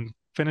couldn't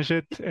finish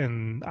it,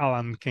 and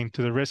Alan came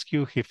to the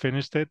rescue. He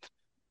finished it.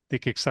 The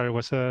Kickstarter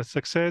was a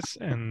success,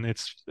 and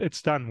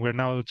it's done. We're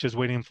now just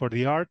waiting for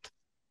the art,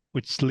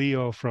 which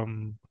Leo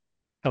from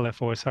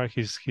LFOSR,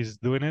 he's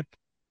doing it.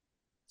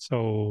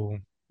 So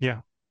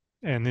yeah,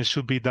 and it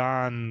should be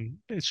done.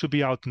 It should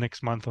be out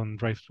next month on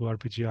Drive-Thru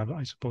RPG,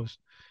 I suppose.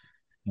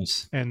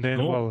 Nice. And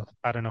then, well,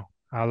 I don't know,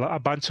 a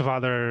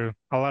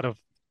lot of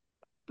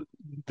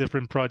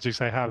different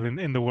projects I have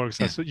in the works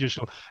as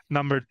usual.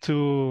 Number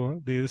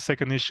 2, the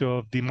second issue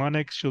of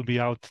Demonic should be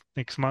out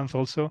next month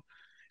also.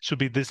 Should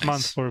be this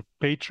month for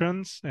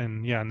patrons,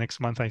 and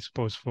next month I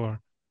suppose for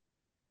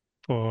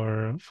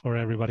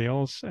everybody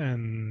else.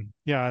 And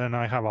I don't know,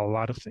 I have a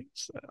lot of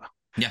things.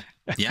 Yeah.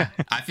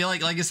 I feel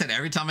like I said,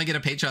 every time I get a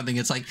Patreon thing,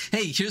 it's like,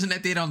 hey, here's an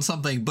update on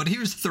something, but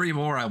here's 3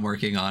 more I'm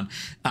working on.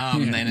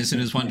 And as soon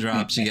as one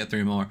drops, you get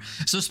 3 more.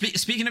 So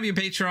speaking of your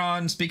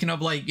Patreon, speaking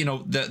of like, you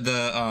know,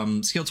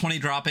 the Skill 20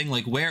 dropping,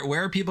 like where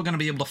are people going to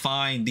be able to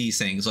find these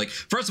things? Like,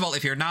 first of all,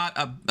 if you're not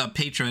a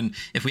patron,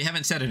 if we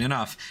haven't said it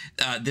enough,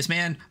 this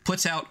man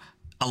puts out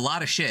a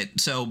lot of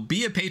shit, so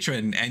be a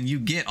patron and you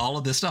get all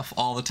of this stuff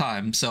all the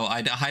time. So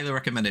I highly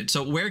recommend it.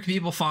 So where can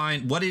people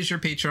find, what is your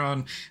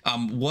Patreon,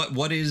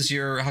 what is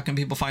your, how can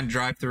people find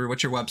Drive-Thru,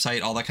 what's your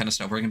website, all that kind of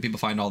stuff? Where can people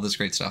find all this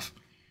great stuff?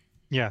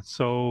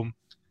 So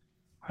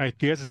I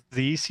guess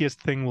the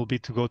easiest thing will be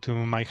to go to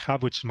my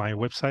hub, which is my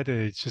website.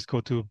 It's just go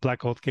to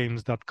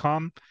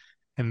blackoathgames.com,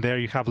 and there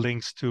you have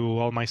links to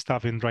all my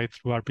stuff in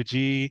Drive-Thru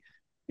RPG,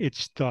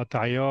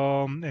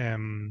 itch.io,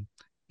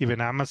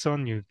 even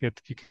Amazon. You can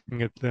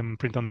get them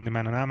print on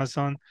demand on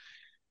Amazon,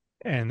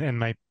 and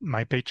my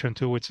Patreon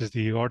too, which is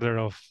the Order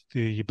of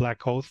the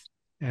Black Oath.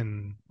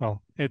 And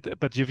well,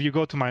 but if you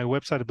go to my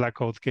website,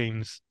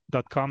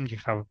 blackoathgames.com, you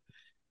have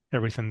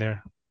everything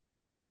there.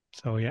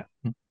 So yeah.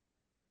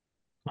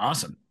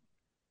 Awesome.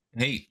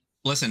 Hey,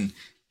 listen,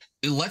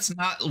 let's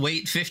not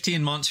wait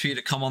 15 months for you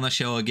to come on the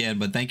show again,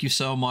 but thank you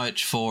so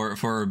much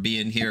for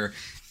being here.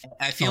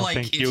 I feel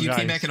like if you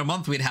came back in a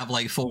month, we'd have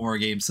like 4 more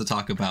games to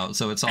talk about.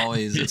 So it's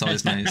always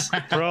nice.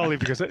 Probably,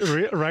 because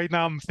right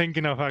now I'm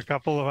thinking of a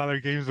couple of other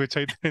games which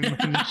I didn't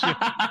mention.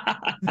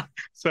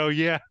 So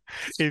yeah,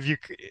 if you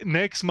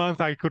next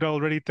month I could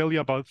already tell you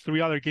about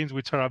 3 other games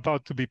which are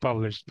about to be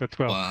published. But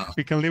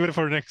we can leave it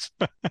for next.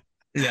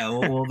 Yeah,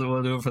 we'll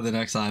do it for the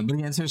next time. But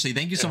yeah, seriously,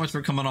 thank you so much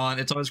for coming on.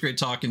 It's always great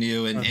talking to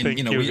you. And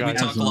you know, we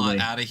talk a lot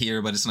out of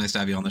here, but it's nice to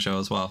have you on the show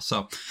as well.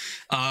 So,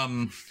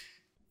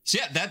 so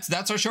yeah,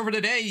 that's our show for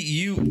today.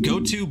 You go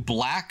to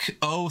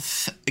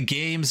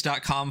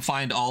blackoathgames.com,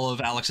 find all of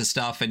Alex's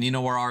stuff, and you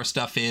know where our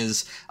stuff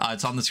is.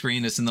 It's on the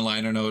screen. It's in the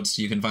liner notes.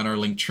 You can find our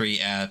link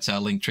tree at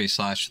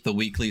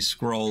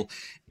linktree/theweeklyscroll,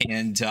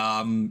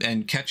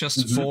 and catch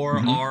us for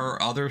our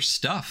other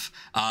stuff.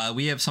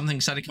 We have something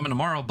exciting coming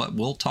tomorrow, but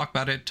we'll talk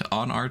about it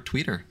on our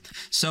Twitter.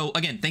 So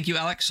again, thank you,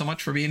 Alex, so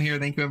much for being here.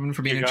 Thank you, everyone,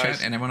 for being in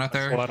chat, and everyone out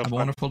there, have a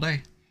wonderful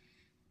day.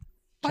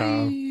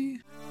 Bye.